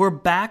 guys, we're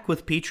back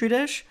with Petri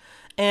Dish.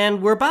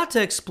 And we're about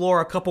to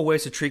explore a couple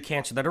ways to treat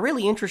cancer that are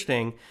really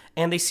interesting,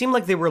 and they seem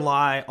like they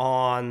rely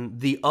on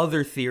the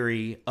other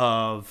theory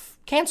of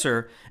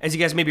cancer. As you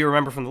guys maybe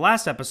remember from the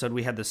last episode,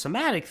 we had the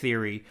somatic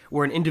theory,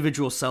 where an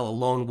individual cell, a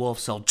lone wolf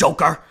cell,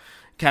 Joker,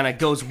 kind of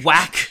goes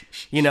whack,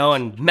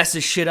 and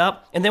messes shit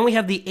up. And then we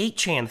have the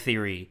 8chan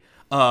theory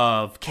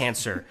of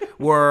cancer,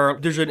 where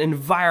there's an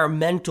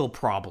environmental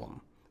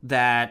problem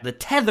that the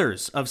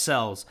tethers of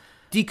cells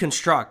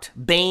deconstruct.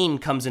 Bane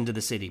comes into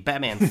the city,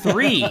 Batman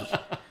 3,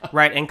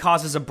 right, and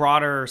causes a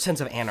broader sense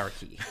of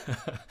anarchy.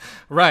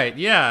 Right,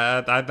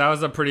 yeah, that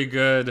was a pretty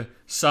good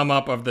sum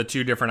up of the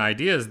two different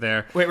ideas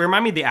there. Wait,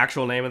 remind me the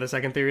actual name of the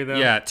second theory, though?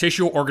 Yeah,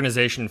 tissue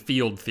organization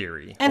field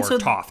theory, or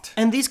TOFT.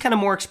 And these kind of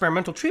more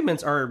experimental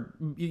treatments are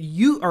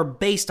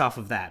based off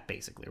of that,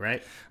 basically,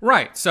 right?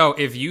 Right, so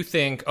if you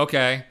think,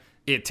 okay,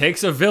 it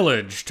takes a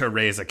village to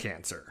raise a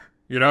cancer,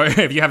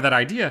 if you have that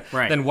idea,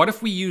 then what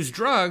if we use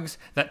drugs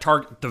that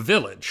target the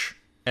village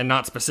and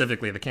not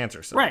specifically the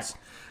cancer cells? Right.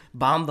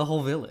 Bomb the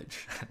whole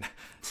village.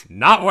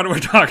 Not what we're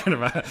talking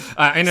about.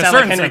 In a Sound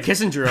certain like Henry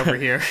sense, Kissinger over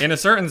here. In a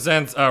certain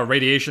sense,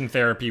 radiation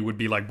therapy would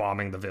be like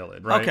bombing the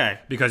village, right? Okay.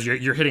 Because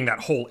you're hitting that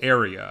whole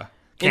area,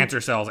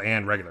 cancer cells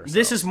and regular cells.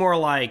 This is more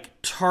like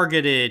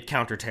targeted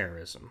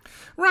counterterrorism.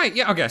 Right,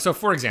 yeah, okay. So,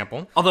 for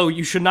example... Although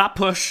you should not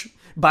push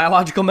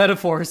biological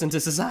metaphors into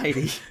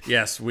society.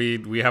 Yes,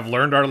 we have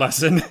learned our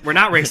lesson. We're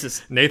not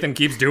racist. Nathan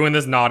keeps doing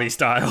this naughty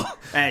style.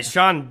 Hey,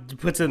 Sean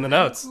puts it in the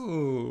notes.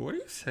 Ooh, what are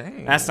you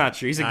saying? That's not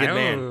true. He's a good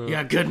man.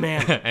 Yeah, good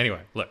man.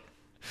 Anyway, look.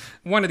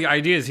 One of the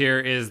ideas here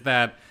is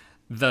that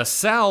the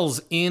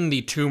cells in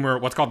the tumor,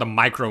 what's called the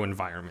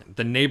microenvironment,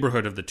 the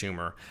neighborhood of the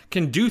tumor,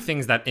 can do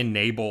things that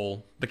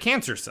enable the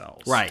cancer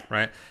cells.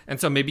 Right.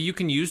 And so maybe you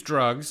can use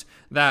drugs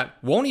that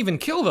won't even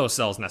kill those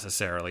cells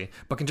necessarily,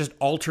 but can just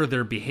alter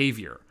their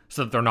behavior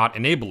so that they're not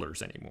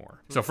enablers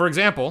anymore. So, for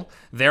example,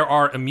 there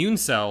are immune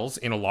cells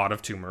in a lot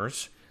of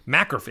tumors,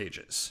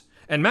 macrophages.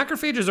 And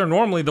macrophages are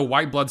normally the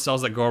white blood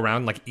cells that go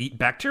around, like, eat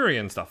bacteria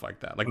and stuff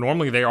like that. Like,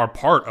 normally they are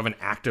part of an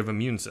active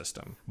immune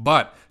system.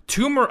 But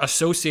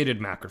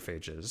tumor-associated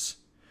macrophages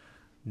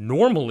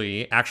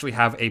normally actually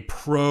have a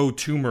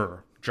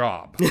pro-tumor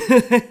job.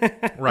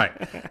 Right.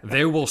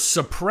 They will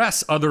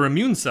suppress other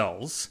immune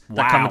cells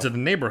that come into the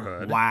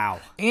neighborhood.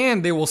 Wow.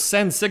 And they will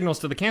send signals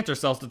to the cancer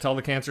cells to tell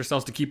the cancer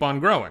cells to keep on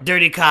growing.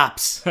 Dirty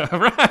cops.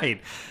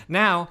 Right.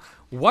 Now,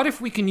 what if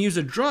we can use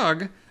a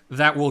drug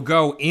that will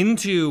go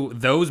into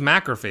those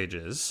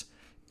macrophages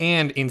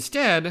and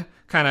instead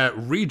kind of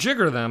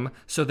rejigger them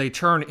so they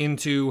turn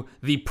into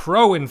the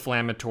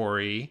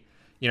pro-inflammatory,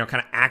 kind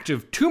of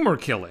active tumor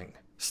killing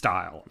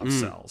style of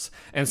cells.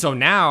 And so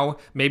now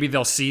maybe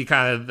they'll see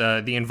kind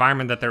of the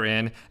environment that they're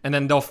in, and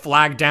then they'll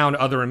flag down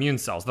other immune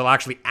cells. They'll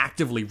actually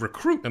actively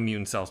recruit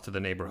immune cells to the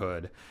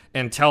neighborhood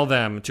and tell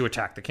them to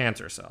attack the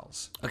cancer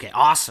cells. Okay,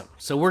 awesome.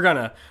 So we're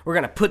gonna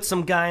put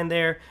some guy in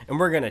there, and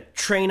we're gonna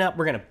train up,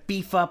 we're gonna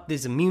beef up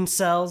these immune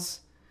cells.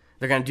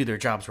 They're gonna do their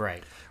jobs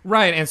right.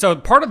 Right, and so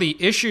part of the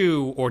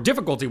issue or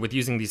difficulty with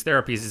using these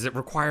therapies is it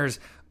requires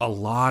a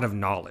lot of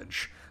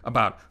knowledge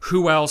about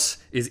who else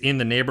is in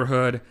the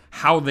neighborhood,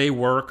 how they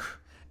work,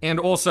 and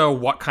also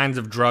what kinds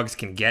of drugs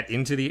can get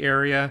into the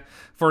area.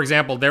 For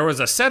example, there was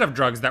a set of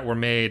drugs that were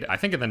made, I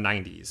think in the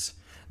 90s,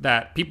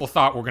 that people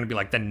thought were going to be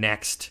like the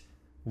next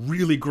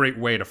really great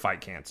way to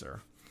fight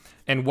cancer.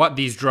 And what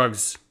these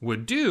drugs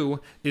would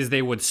do is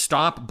they would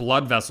stop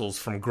blood vessels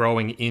from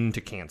growing into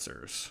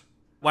cancers.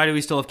 Why do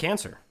we still have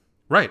cancer?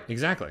 Right,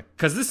 exactly.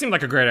 Because this seemed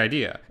like a great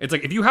idea. It's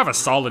like if you have a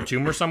solid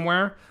tumor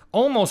somewhere,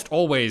 almost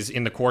always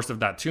in the course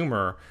of that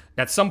tumor,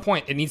 at some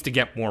point it needs to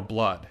get more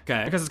blood.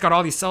 Okay. Because it's got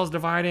all these cells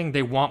dividing,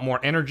 they want more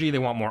energy, they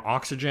want more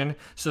oxygen,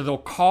 so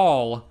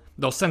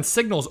they'll send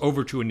signals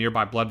over to a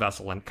nearby blood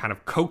vessel and kind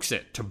of coax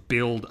it to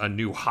build a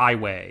new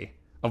highway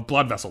of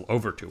blood vessel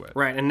over to it.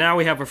 Right, and now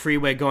we have a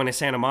freeway going to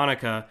Santa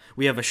Monica.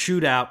 We have a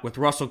shootout with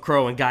Russell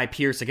Crowe and Guy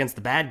Pearce against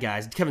the bad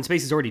guys. Kevin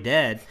Spacey's already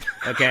dead,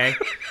 okay?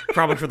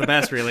 Probably for the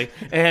best, really.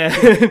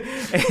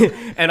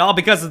 And all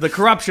because of the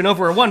corruption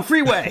over one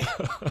freeway.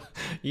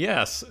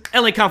 Yes.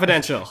 LA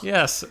Confidential.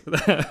 Yes,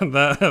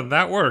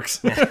 that works.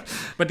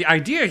 But the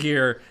idea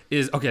here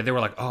is, okay, they were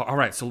like, oh, all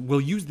right, so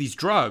we'll use these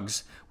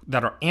drugs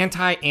that are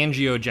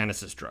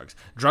anti-angiogenesis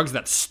drugs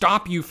that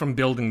stop you from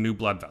building new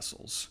blood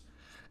vessels.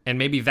 And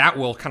maybe that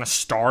will kind of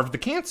starve the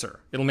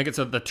cancer. It'll make it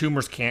so that the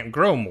tumors can't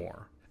grow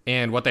more.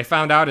 And what they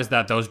found out is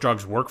that those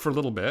drugs work for a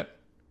little bit,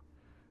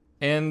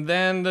 and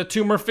then the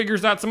tumor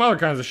figures out some other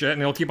kinds of shit,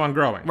 and it'll keep on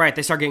growing. Right,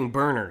 they start getting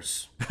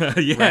burners.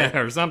 Yeah, right.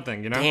 Or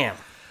something, you know? Damn.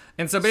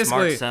 And so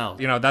basically, Smart cell.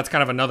 you know, that's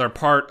kind of another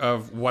part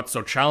of what's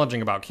so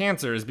challenging about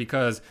cancer is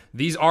because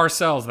these are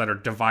cells that are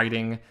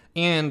dividing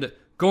and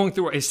going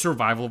through a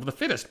survival of the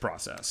fittest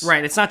process.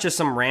 Right, it's not just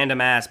some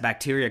random-ass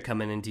bacteria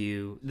coming into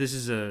you. This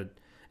is an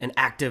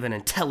active and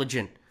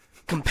intelligent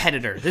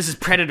competitor. This is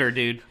Predator,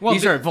 dude. Well,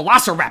 These are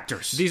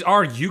velociraptors. These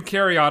are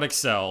eukaryotic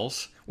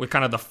cells with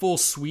kind of the full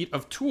suite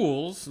of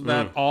tools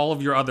that all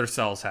of your other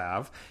cells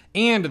have.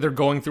 And they're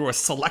going through a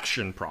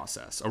selection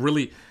process, a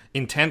really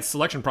intense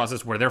selection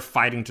process where they're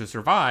fighting to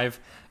survive.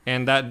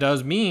 And that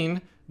does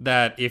mean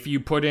that if you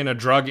put in a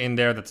drug in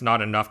there that's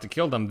not enough to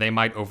kill them, they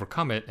might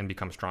overcome it and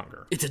become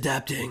stronger. It's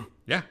adapting.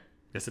 Yeah,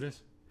 yes it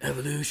is.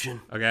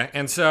 Evolution. Okay,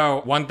 and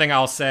so one thing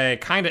I'll say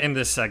kind of in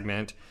this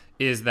segment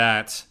is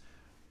that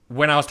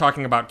when I was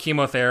talking about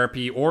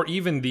chemotherapy or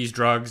even these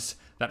drugs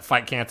that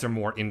fight cancer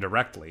more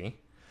indirectly,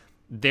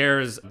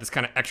 there's this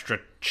kind of extra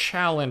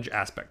challenge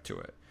aspect to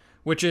it,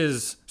 which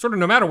is sort of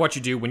no matter what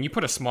you do, when you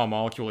put a small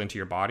molecule into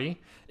your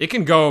body, it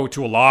can go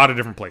to a lot of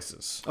different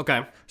places.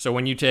 Okay. So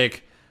when you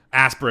take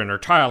aspirin or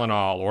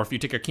Tylenol, or if you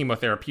take a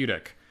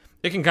chemotherapeutic,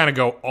 it can kind of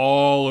go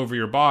all over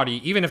your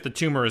body, even if the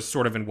tumor is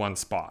sort of in one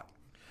spot.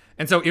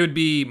 And so it would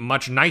be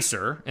much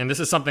nicer, and this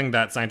is something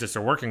that scientists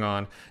are working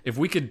on, if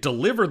we could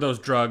deliver those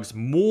drugs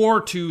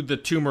more to the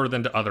tumor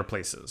than to other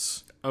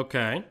places.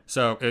 Okay.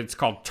 So it's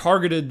called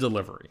targeted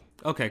delivery.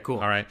 Okay, cool.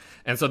 All right.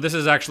 And so this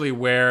is actually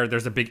where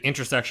there's a big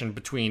intersection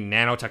between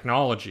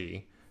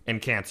nanotechnology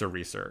and cancer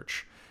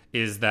research,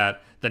 is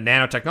that the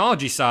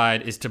nanotechnology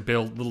side is to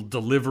build little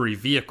delivery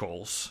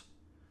vehicles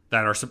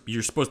that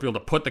you're supposed to be able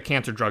to put the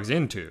cancer drugs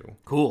into.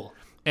 Cool.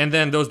 And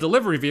then those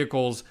delivery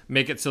vehicles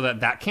make it so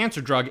that that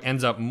cancer drug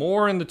ends up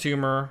more in the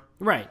tumor.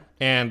 Right.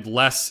 And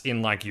less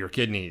in like your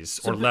kidneys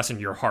or less in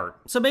your heart.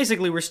 So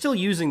basically, we're still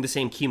using the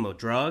same chemo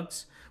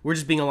drugs. We're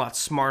just being a lot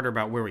smarter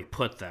about where we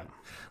put them.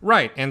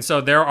 Right. And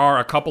so there are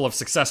a couple of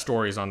success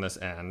stories on this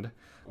end.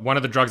 One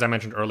of the drugs I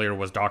mentioned earlier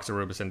was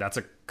doxorubicin. That's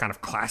a kind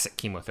of classic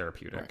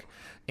chemotherapeutic. Right.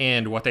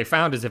 And what they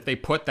found is if they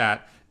put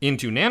that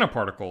into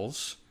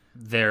nanoparticles,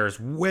 there's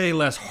way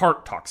less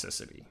heart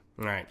toxicity.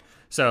 Right.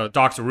 So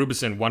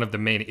doxorubicin, one of the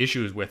main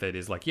issues with it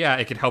is like, yeah,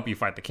 it can help you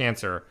fight the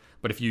cancer,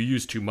 but if you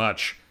use too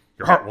much,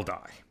 your heart will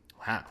die.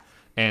 Wow.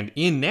 And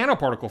in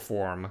nanoparticle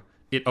form,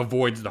 it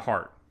avoids the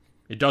heart.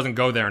 It doesn't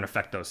go there and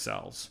affect those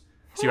cells.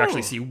 So you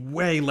actually see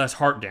way less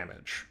heart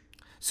damage.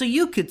 So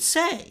you could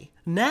say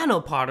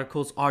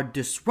nanoparticles are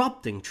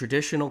disrupting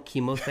traditional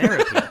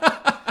chemotherapy.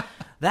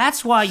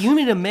 That's why you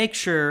need to make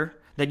sure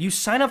that you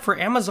sign up for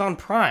Amazon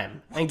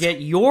Prime and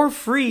get your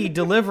free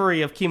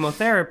delivery of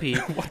chemotherapy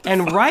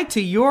and write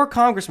to your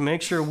congressman.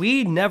 Make sure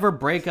we never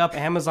break up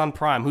Amazon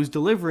Prime, who's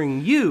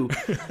delivering you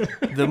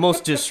the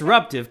most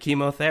disruptive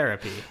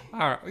chemotherapy. All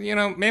right, you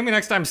know, maybe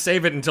next time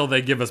save it until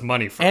they give us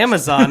money first.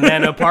 Amazon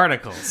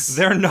nanoparticles.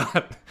 They're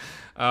not.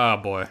 Oh,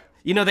 boy.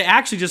 You know, they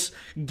actually just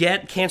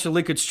get cancer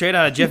liquid straight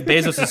out of Jeff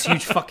Bezos'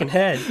 huge fucking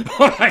head.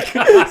 Oh, my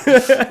God.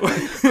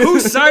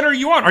 Whose side are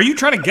you on? Are you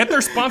trying to get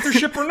their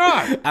sponsorship or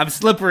not? I'm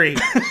slippery.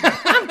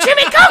 I'm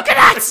Jimmy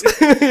Coconuts!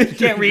 You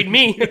can't read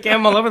me. Okay,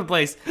 I'm all over the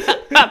place.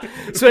 Up.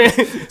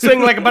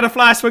 Swing like a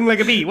butterfly, swing like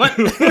a bee. What?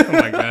 Oh,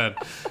 my God.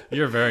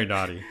 You're very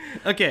naughty.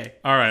 Okay.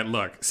 All right,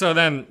 look. So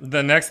then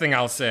the next thing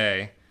I'll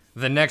say,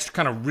 the next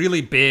kind of really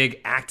big,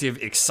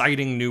 active,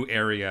 exciting new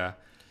area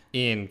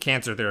in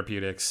cancer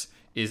therapeutics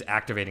is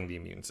activating the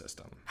immune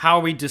system. How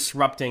are we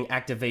disrupting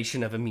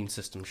activation of immune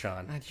system,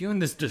 Sean? You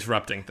and this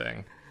disrupting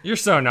thing. You're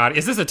so naughty.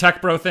 Is this a tech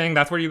bro thing?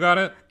 That's where you got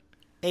it?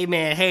 Hey,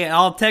 man. Hey,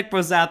 all tech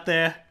bros out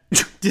there.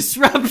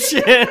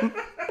 Disruption.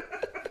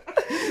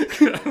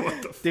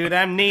 Dude,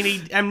 I'm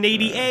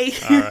Nady A.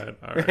 All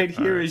right. Right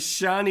here is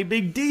Shawnee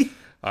Big D.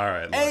 All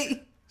right, look.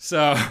 Hey.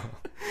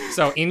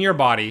 So in your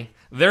body,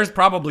 there's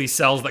probably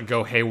cells that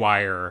go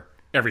haywire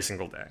every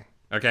single day.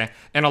 Okay?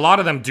 And a lot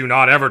of them do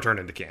not ever turn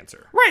into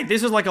cancer. Right.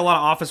 This is like a lot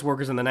of office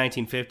workers in the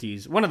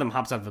 1950s. One of them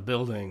hops out of a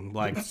building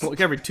like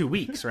every 2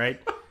 weeks, right?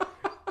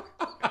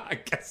 I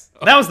guess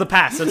so. That was the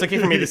past, so it's okay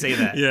for me to say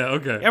that. Yeah,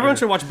 okay. Everyone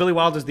should watch Billy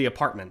Wilder's The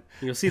Apartment.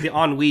 You'll see the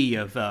ennui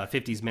of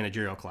 50s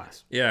managerial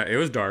class. Yeah, it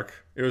was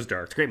dark. It was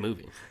dark. Great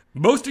movie.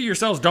 Most of your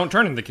cells don't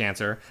turn into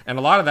cancer, and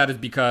a lot of that is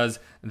because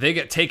they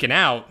get taken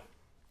out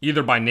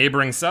either by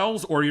neighboring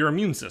cells or your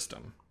immune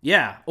system.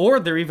 Yeah, or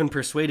they're even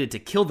persuaded to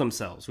kill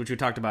themselves, which we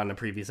talked about in a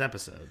previous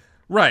episode.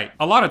 Right.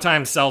 A lot of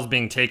times cells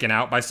being taken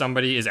out by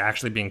somebody is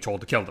actually being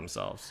told to kill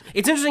themselves.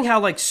 It's interesting how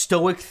like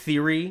Stoic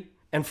theory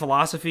and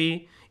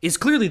philosophy is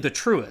clearly the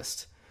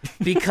truest.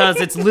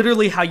 Because it's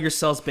literally how your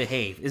cells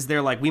behave. Is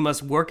they're like, we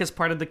must work as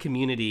part of the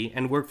community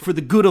and work for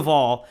the good of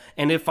all.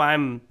 And if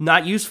I'm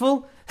not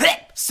useful,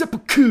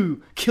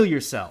 seppuku, kill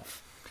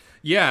yourself.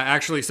 Yeah,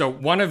 actually, so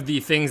one of the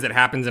things that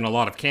happens in a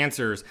lot of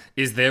cancers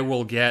is they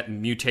will get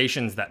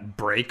mutations that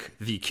break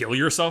the kill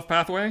yourself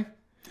pathway.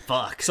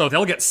 Fuck. So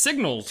they'll get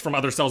signals from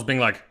other cells being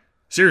like,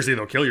 seriously,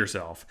 though, kill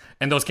yourself.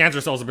 And those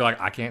cancer cells will be like,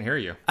 I can't hear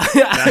you.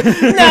 No.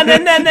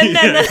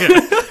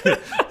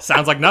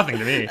 Sounds like nothing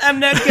to me. I'm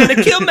not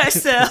gonna kill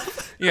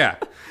myself. Yeah.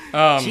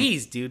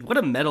 Jeez, dude, what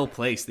a metal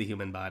place, the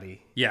human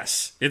body.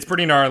 Yes, it's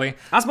pretty gnarly.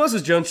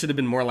 Osmosis Jones should have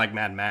been more like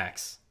Mad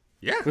Max.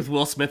 Yeah. With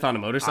Will Smith on a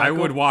motorcycle. I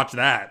would watch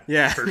that.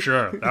 Yeah. For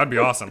sure. That would be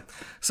awesome.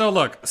 So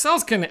look,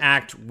 cells can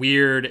act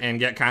weird and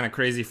get kind of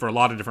crazy for a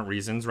lot of different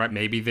reasons, right?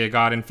 Maybe they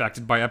got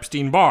infected by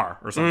Epstein-Barr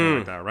or something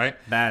like that, right?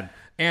 Bad.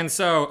 And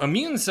so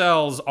immune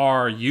cells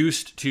are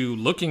used to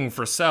looking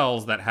for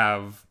cells that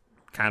have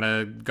kind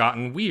of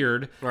gotten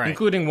weird, Right.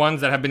 including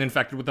ones that have been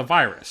infected with a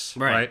virus,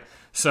 right?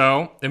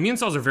 So immune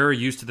cells are very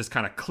used to this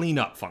kind of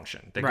cleanup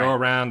function. They go Right.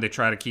 around, they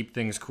try to keep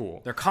things cool.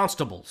 They're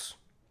constables.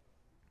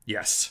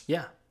 Yes.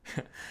 Yeah.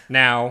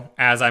 Now,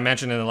 as I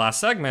mentioned in the last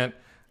segment,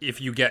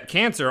 if you get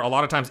cancer, a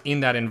lot of times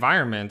in that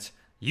environment,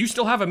 you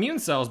still have immune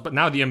cells, but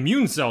now the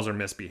immune cells are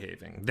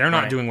misbehaving. They're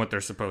not Right. doing what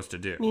they're supposed to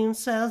do. Immune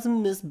cells are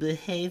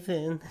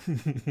misbehaving.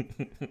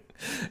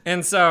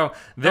 And so Oh,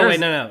 there's wait,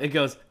 no. It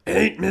goes,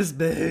 ain't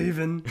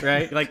misbehaving.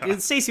 Right? Like,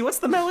 Stacey, what's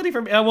the melody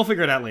from? We'll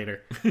figure it out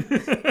later.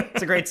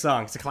 It's a great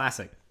song. It's a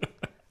classic.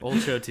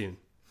 Old show tune.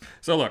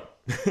 So look,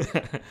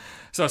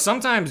 so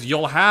sometimes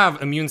you'll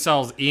have immune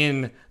cells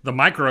in the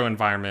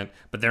microenvironment,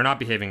 but they're not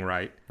behaving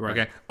right.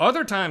 Okay.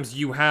 Other times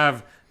you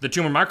have the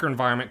tumor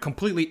microenvironment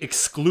completely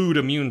exclude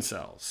immune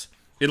cells.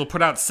 It'll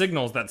put out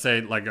signals that say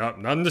like, oh,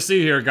 nothing to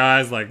see here,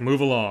 guys. Like, move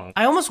along.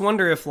 I almost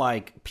wonder if,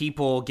 like,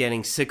 people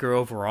getting sicker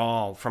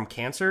overall from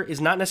cancer is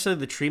not necessarily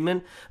the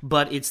treatment,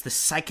 but it's the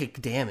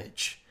psychic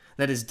damage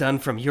that is done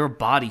from your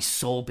body's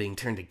soul being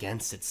turned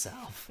against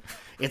itself.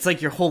 It's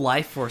like your whole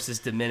life force is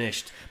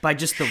diminished by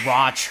just the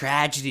raw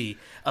tragedy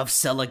of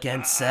cell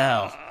against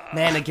cell,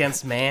 man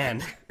against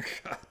man.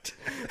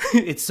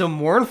 It's so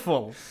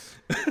mournful.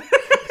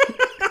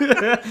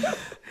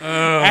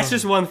 That's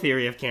just one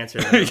theory of cancer.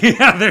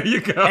 Yeah, there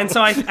you go. And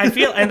so I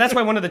feel, and that's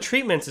why one of the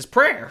treatments is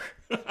prayer.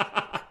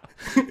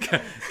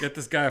 Get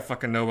this guy a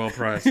fucking Nobel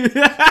Prize. Holy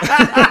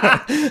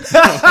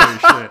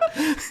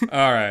shit.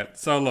 All right,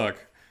 so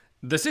look.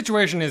 The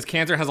situation is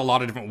cancer has a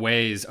lot of different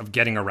ways of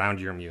getting around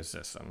your immune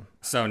system.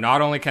 So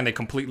not only can they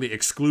completely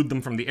exclude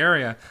them from the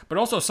area, but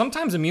also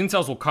sometimes immune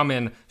cells will come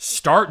in,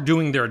 start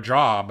doing their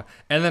job,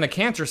 and then a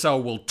cancer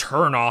cell will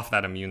turn off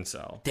that immune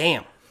cell.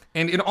 Damn.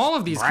 And in all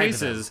of these Brag to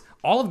cases,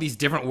 all of these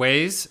different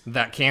ways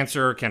that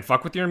cancer can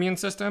fuck with your immune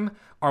system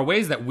are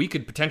ways that we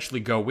could potentially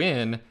go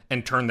in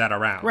and turn that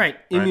around. Right.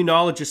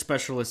 Immunologist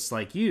specialists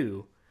like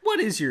you, what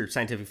is your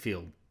scientific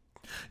field?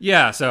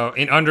 Yeah, so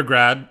in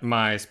undergrad,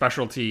 my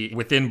specialty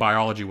within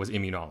biology was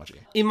immunology.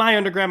 In my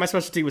undergrad, my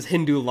specialty was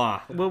Hindu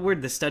law. What were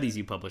the studies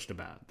you published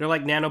about? They're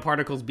like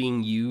nanoparticles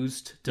being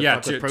used to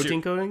fuck with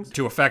protein coatings?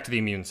 To affect the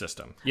immune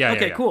system. Yeah,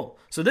 Okay, yeah. cool.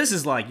 So this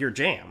is like your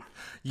jam.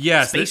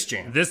 Yes, Space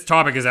Jam. This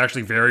topic is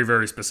actually very,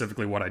 very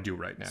specifically what I do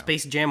right now.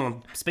 Space jam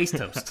on space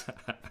toast.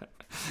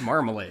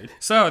 Marmalade.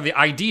 So the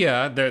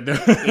idea,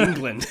 the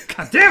England.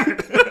 God damn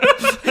it!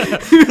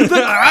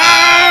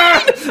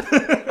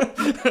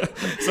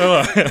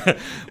 So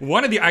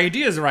one of the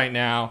ideas right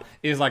now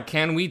is like,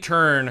 can we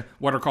turn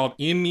what are called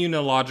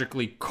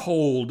immunologically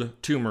cold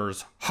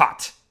tumors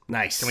hot?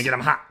 Nice. Can we get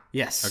them hot?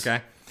 Yes.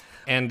 Okay.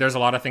 And there's a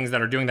lot of things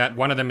that are doing that.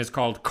 One of them is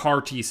called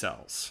CAR T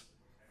cells.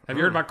 Have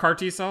you heard about CAR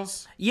T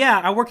cells? Yeah,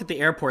 I work at the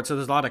airport, so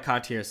there's a lot of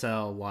Cartier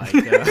cell, like,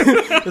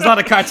 there's a lot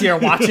of Cartier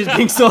watches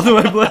being sold in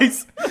my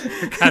place.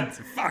 God,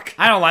 fuck.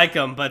 I don't like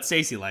them, but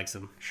Stacey likes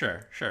them.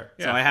 Sure.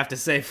 So I have to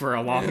say for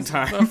a long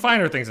time. The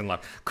finer things in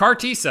life. CAR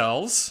T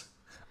cells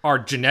are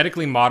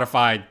genetically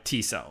modified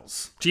T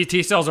cells.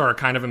 T cells are a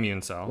kind of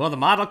immune cell. Well, the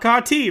Model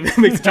Car T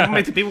makes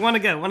the people want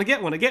to get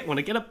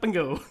up and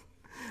go.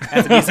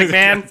 As a music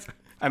fan,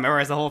 I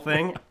memorize the whole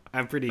thing.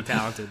 I'm pretty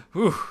talented.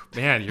 Whew,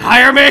 man,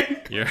 Hire me!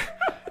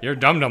 your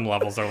dum-dum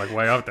levels are like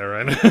way up there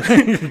right now.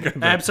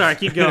 I'm sorry,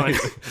 keep going.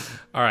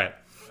 All right.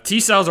 T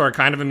cells are a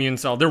kind of immune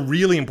cell. They're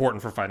really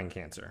important for fighting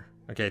cancer.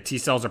 Okay, T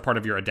cells are part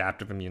of your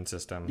adaptive immune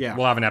system. Yeah.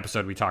 We'll have an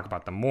episode we talk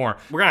about them more.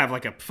 We're gonna have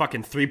like a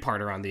fucking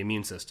 3-parter on the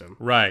immune system.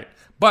 Right.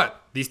 But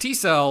these T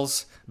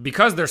cells,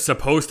 because they're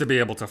supposed to be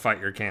able to fight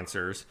your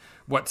cancers,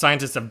 what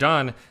scientists have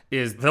done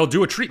is they'll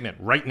do a treatment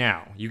right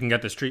now. You can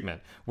get this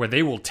treatment where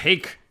they will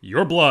take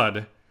your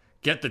blood,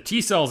 get the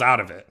T cells out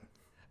of it,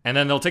 and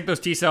then they'll take those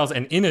T cells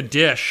and in a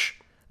dish,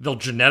 they'll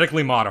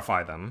genetically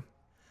modify them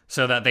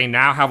so that they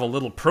now have a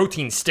little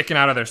protein sticking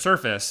out of their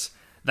surface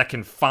that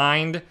can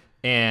find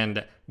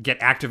and get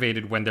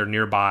activated when they're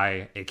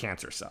nearby a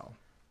cancer cell.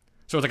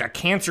 So it's like a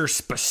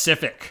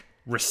cancer-specific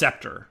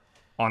receptor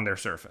on their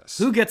surface.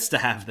 Who gets to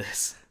have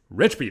this?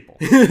 Rich people.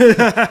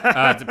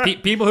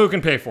 People who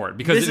can pay for it,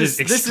 because it is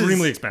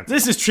extremely expensive.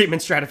 This is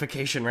treatment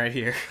stratification right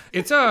here.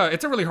 It's a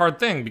really hard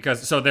thing,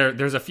 because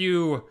there's a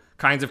few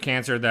kinds of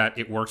cancer that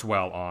it works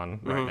well on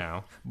right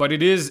now. But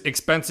it is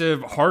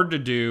expensive, hard to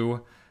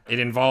do. It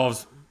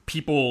involves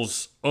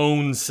people's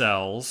own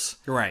cells.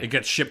 Right. It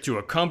gets shipped to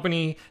a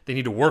company. They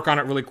need to work on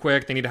it really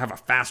quick. They need to have a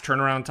fast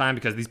turnaround time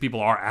because these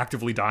people are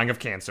actively dying of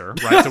cancer,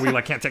 right? So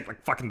we can't take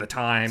fucking the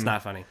time. It's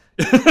not funny.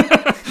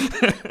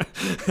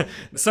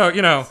 So,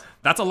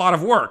 that's a lot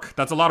of work.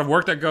 That's a lot of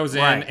work that goes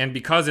in. Right. And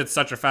because it's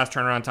such a fast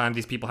turnaround time,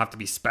 these people have to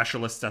be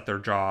specialists at their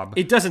job.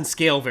 It doesn't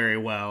scale very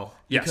well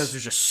Yes. because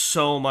there's just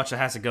so much that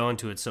has to go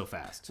into it so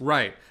fast.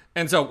 Right.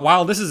 And so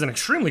while this is an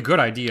extremely good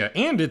idea,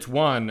 and it's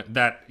one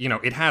that,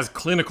 it has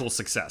clinical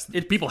success,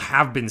 people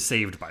have been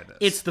saved by this.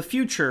 It's the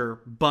future,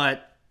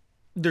 but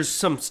there's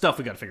some stuff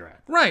we got to figure out.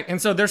 Right. And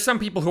so there's some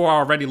people who are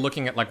already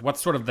looking at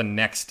what's sort of the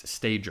next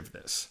stage of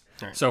this.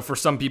 Right. So for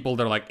some people,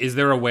 they're like, is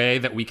there a way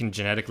that we can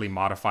genetically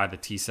modify the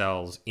T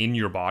cells in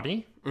your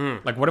body?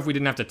 What if we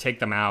didn't have to take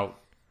them out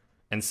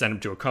and send them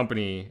to a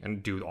company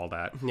and do all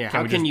that? Yeah,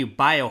 how can you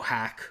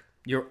biohack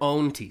your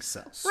own T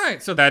cells?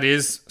 Right, so that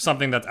is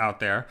something that's out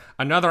there.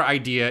 Another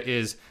idea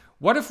is,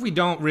 what if we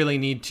don't really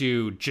need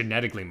to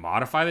genetically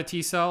modify the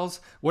T cells?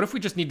 What if we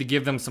just need to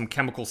give them some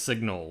chemical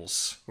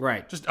signals?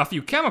 Right. Just a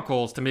few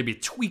chemicals to maybe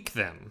tweak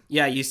them.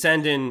 Yeah, you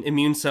send in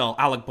immune cell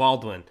Alec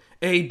Baldwin.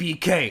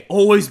 ABK,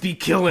 always be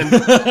killing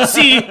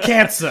C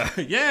cancer.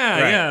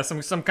 Yeah, Right. yeah,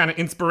 some kind of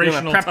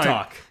inspirational prep type.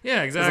 talk.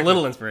 Yeah, It exactly. was a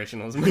little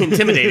inspirational. It was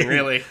intimidating,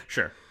 really.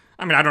 Sure.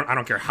 I mean, I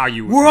don't care how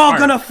you. We're all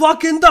inspire. gonna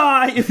fucking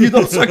die if you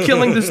don't start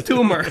killing this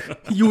tumor,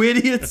 you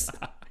idiots.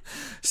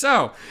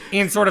 So,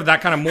 in sort of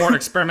that kind of more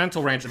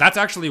experimental range, that's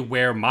actually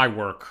where my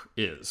work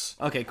is.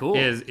 Okay, cool.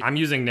 Is I'm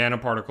using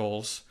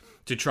nanoparticles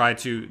to try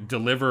to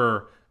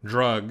deliver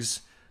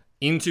drugs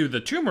into the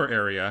tumor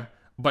area,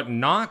 but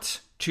not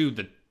to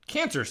the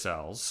cancer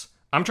cells.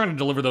 I'm trying to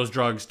deliver those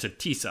drugs to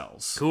T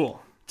cells.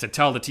 Cool. To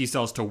tell the T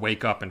cells to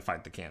wake up and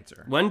fight the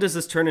cancer. When does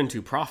this turn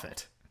into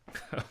profit?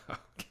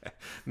 Okay.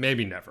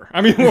 Maybe never. I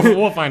mean,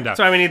 we'll find out. That's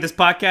why we need this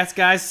podcast,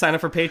 guys. Sign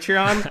up for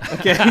Patreon.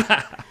 Okay.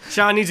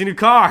 Sean needs a new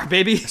car,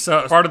 baby.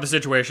 So part of the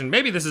situation,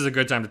 maybe this is a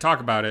good time to talk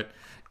about it,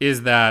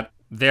 is that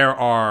there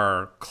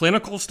are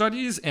clinical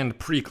studies and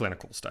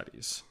preclinical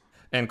studies.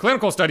 And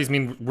clinical studies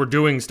mean we're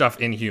doing stuff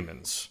in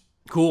humans.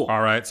 Cool.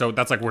 All right, so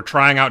that's we're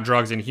trying out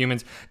drugs in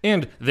humans.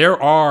 And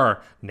there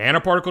are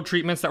nanoparticle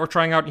treatments that we're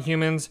trying out in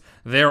humans.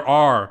 There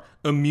are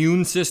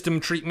immune system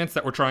treatments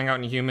that we're trying out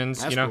in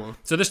humans. That's cool.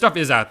 So this stuff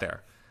is out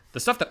there. The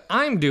stuff that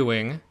I'm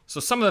doing, so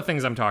some of the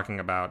things I'm talking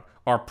about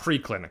are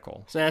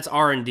preclinical. So that's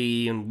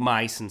R&D and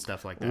mice and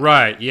stuff like that.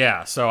 Right,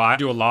 yeah. So I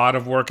do a lot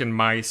of work in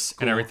mice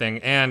and everything.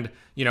 And,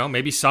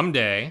 maybe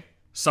someday,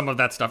 some of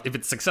that stuff, if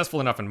it's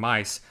successful enough in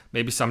mice,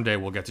 maybe someday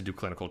we'll get to do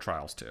clinical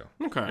trials too.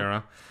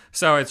 Okay.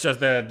 So it's just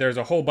that there's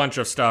a whole bunch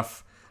of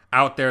stuff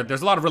out there.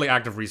 There's a lot of really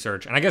active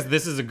research. And I guess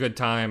this is a good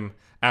time,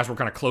 as we're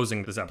kind of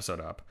closing this episode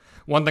up.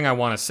 One thing I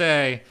want to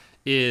say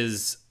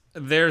is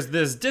there's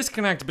this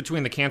disconnect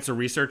between the cancer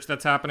research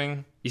that's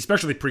happening,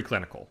 especially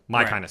preclinical,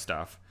 my kind of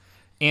stuff,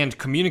 and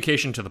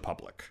communication to the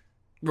public.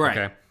 Right.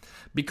 Okay.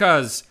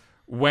 Because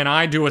when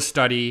I do a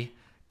study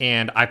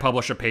and I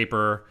publish a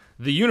paper,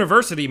 the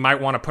university might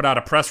want to put out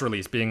a press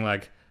release being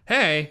like,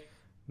 hey,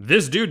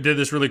 this dude did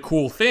this really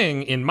cool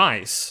thing in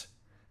mice.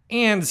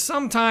 And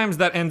sometimes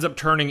that ends up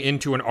turning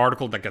into an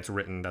article that gets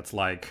written that's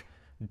like,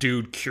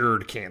 dude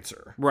cured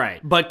cancer. Right.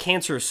 But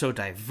cancer is so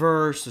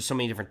diverse. There's so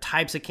many different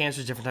types of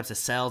cancers, different types of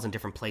cells in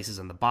different places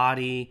in the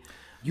body.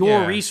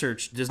 Your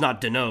research does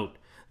not denote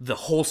the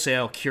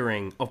wholesale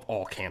curing of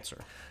all cancer.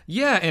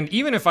 Yeah, and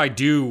even if I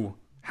do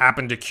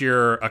happen to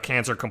cure a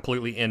cancer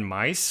completely in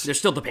mice, There's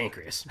still the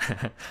pancreas.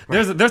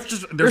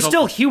 there's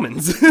still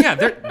humans. yeah,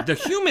 the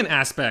human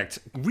aspect,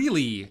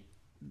 really,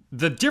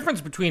 the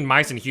difference between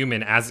mice and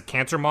human as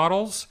cancer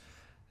models,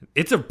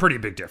 it's a pretty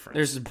big difference.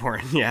 There's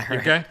important, yeah. Right.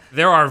 Okay?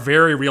 There are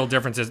very real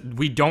differences.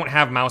 We don't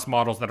have mouse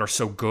models that are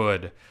so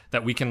good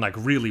that we can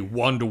really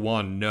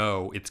one-to-one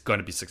know it's going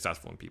to be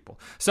successful in people.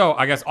 So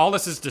I guess all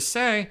this is to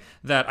say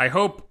that I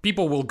hope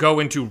people will go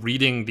into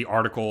reading the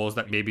articles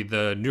that maybe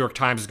the New York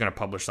Times is going to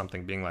publish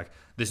something being like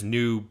this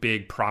new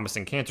big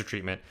promising cancer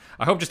treatment.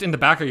 I hope just in the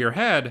back of your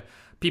head,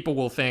 people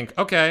will think,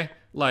 okay,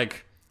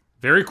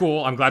 very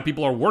cool. I'm glad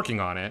people are working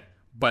on it.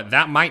 but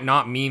that might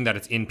not mean that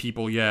it's in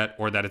people yet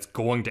or that it's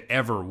going to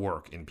ever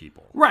work in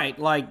people. Right,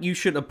 like you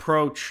should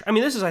approach, I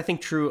mean, this is, I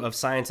think, true of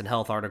science and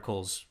health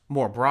articles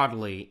more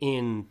broadly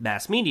in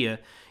mass media,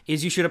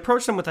 is you should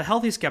approach them with a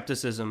healthy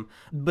skepticism,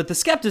 but the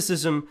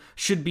skepticism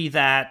should be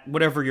that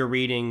whatever you're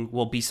reading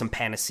will be some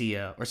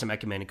panacea or some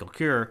ecumenical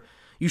cure.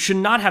 You should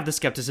not have the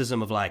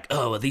skepticism of like,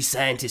 oh, well, these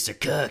scientists are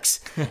cooks,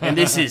 and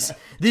this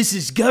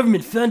is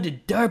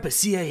government-funded DARPA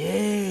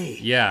CIA.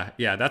 Yeah,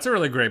 that's a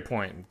really great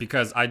point,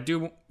 because I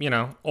do,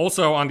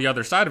 also on the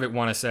other side of it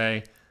want to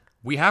say,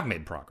 we have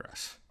made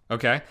progress,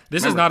 okay?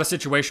 This is not a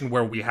situation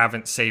where we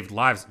haven't saved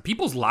lives.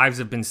 People's lives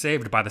have been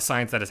saved by the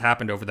science that has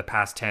happened over the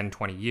past 10,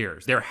 20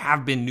 years. There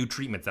have been new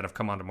treatments that have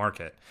come onto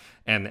market,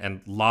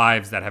 and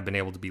lives that have been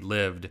able to be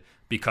lived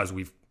because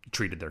we've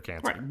treated their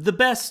cancer. Right. The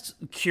best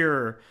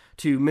cure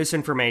to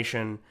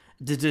misinformation,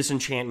 to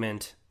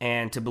disenchantment,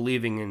 and to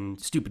believing in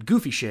stupid,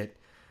 goofy shit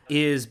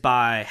is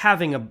by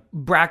having a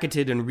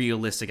bracketed and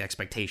realistic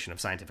expectation of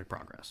scientific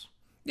progress.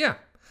 Yeah.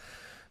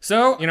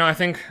 So, I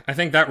think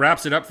that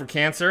wraps it up for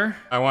cancer.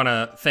 I want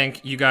to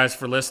thank you guys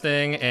for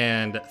listening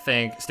and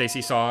thank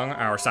Stacey Song,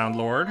 our sound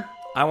lord.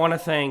 I want to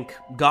thank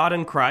God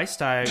and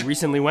Christ. I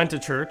recently went to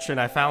church and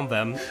I found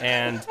them,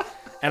 and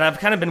I've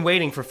kind of been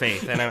waiting for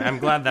faith, and I'm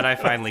glad that I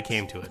finally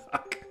came to it.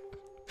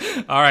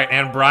 All right,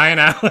 and Brian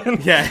Allen.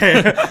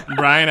 Yeah.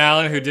 Brian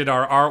Allen, who did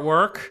our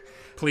artwork.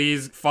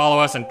 Please follow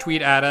us and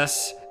tweet at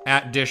us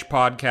at Dish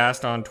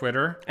Podcast on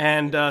Twitter.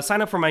 And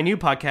sign up for my new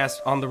podcast,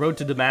 On the Road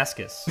to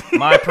Damascus,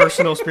 my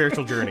personal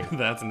spiritual journey.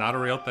 That's not a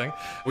real thing.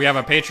 We have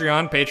a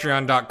Patreon,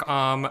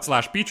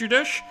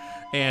 patreon.com/PetriDish,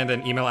 and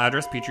an email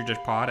address,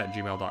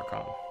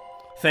 petridishpod@gmail.com.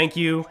 Thank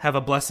you. Have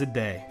a blessed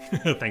day.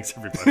 Thanks,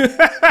 everybody.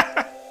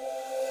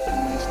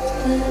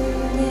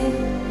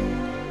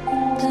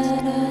 Da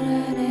da da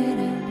da da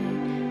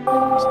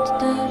da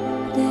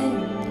da da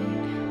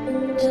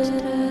da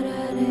da.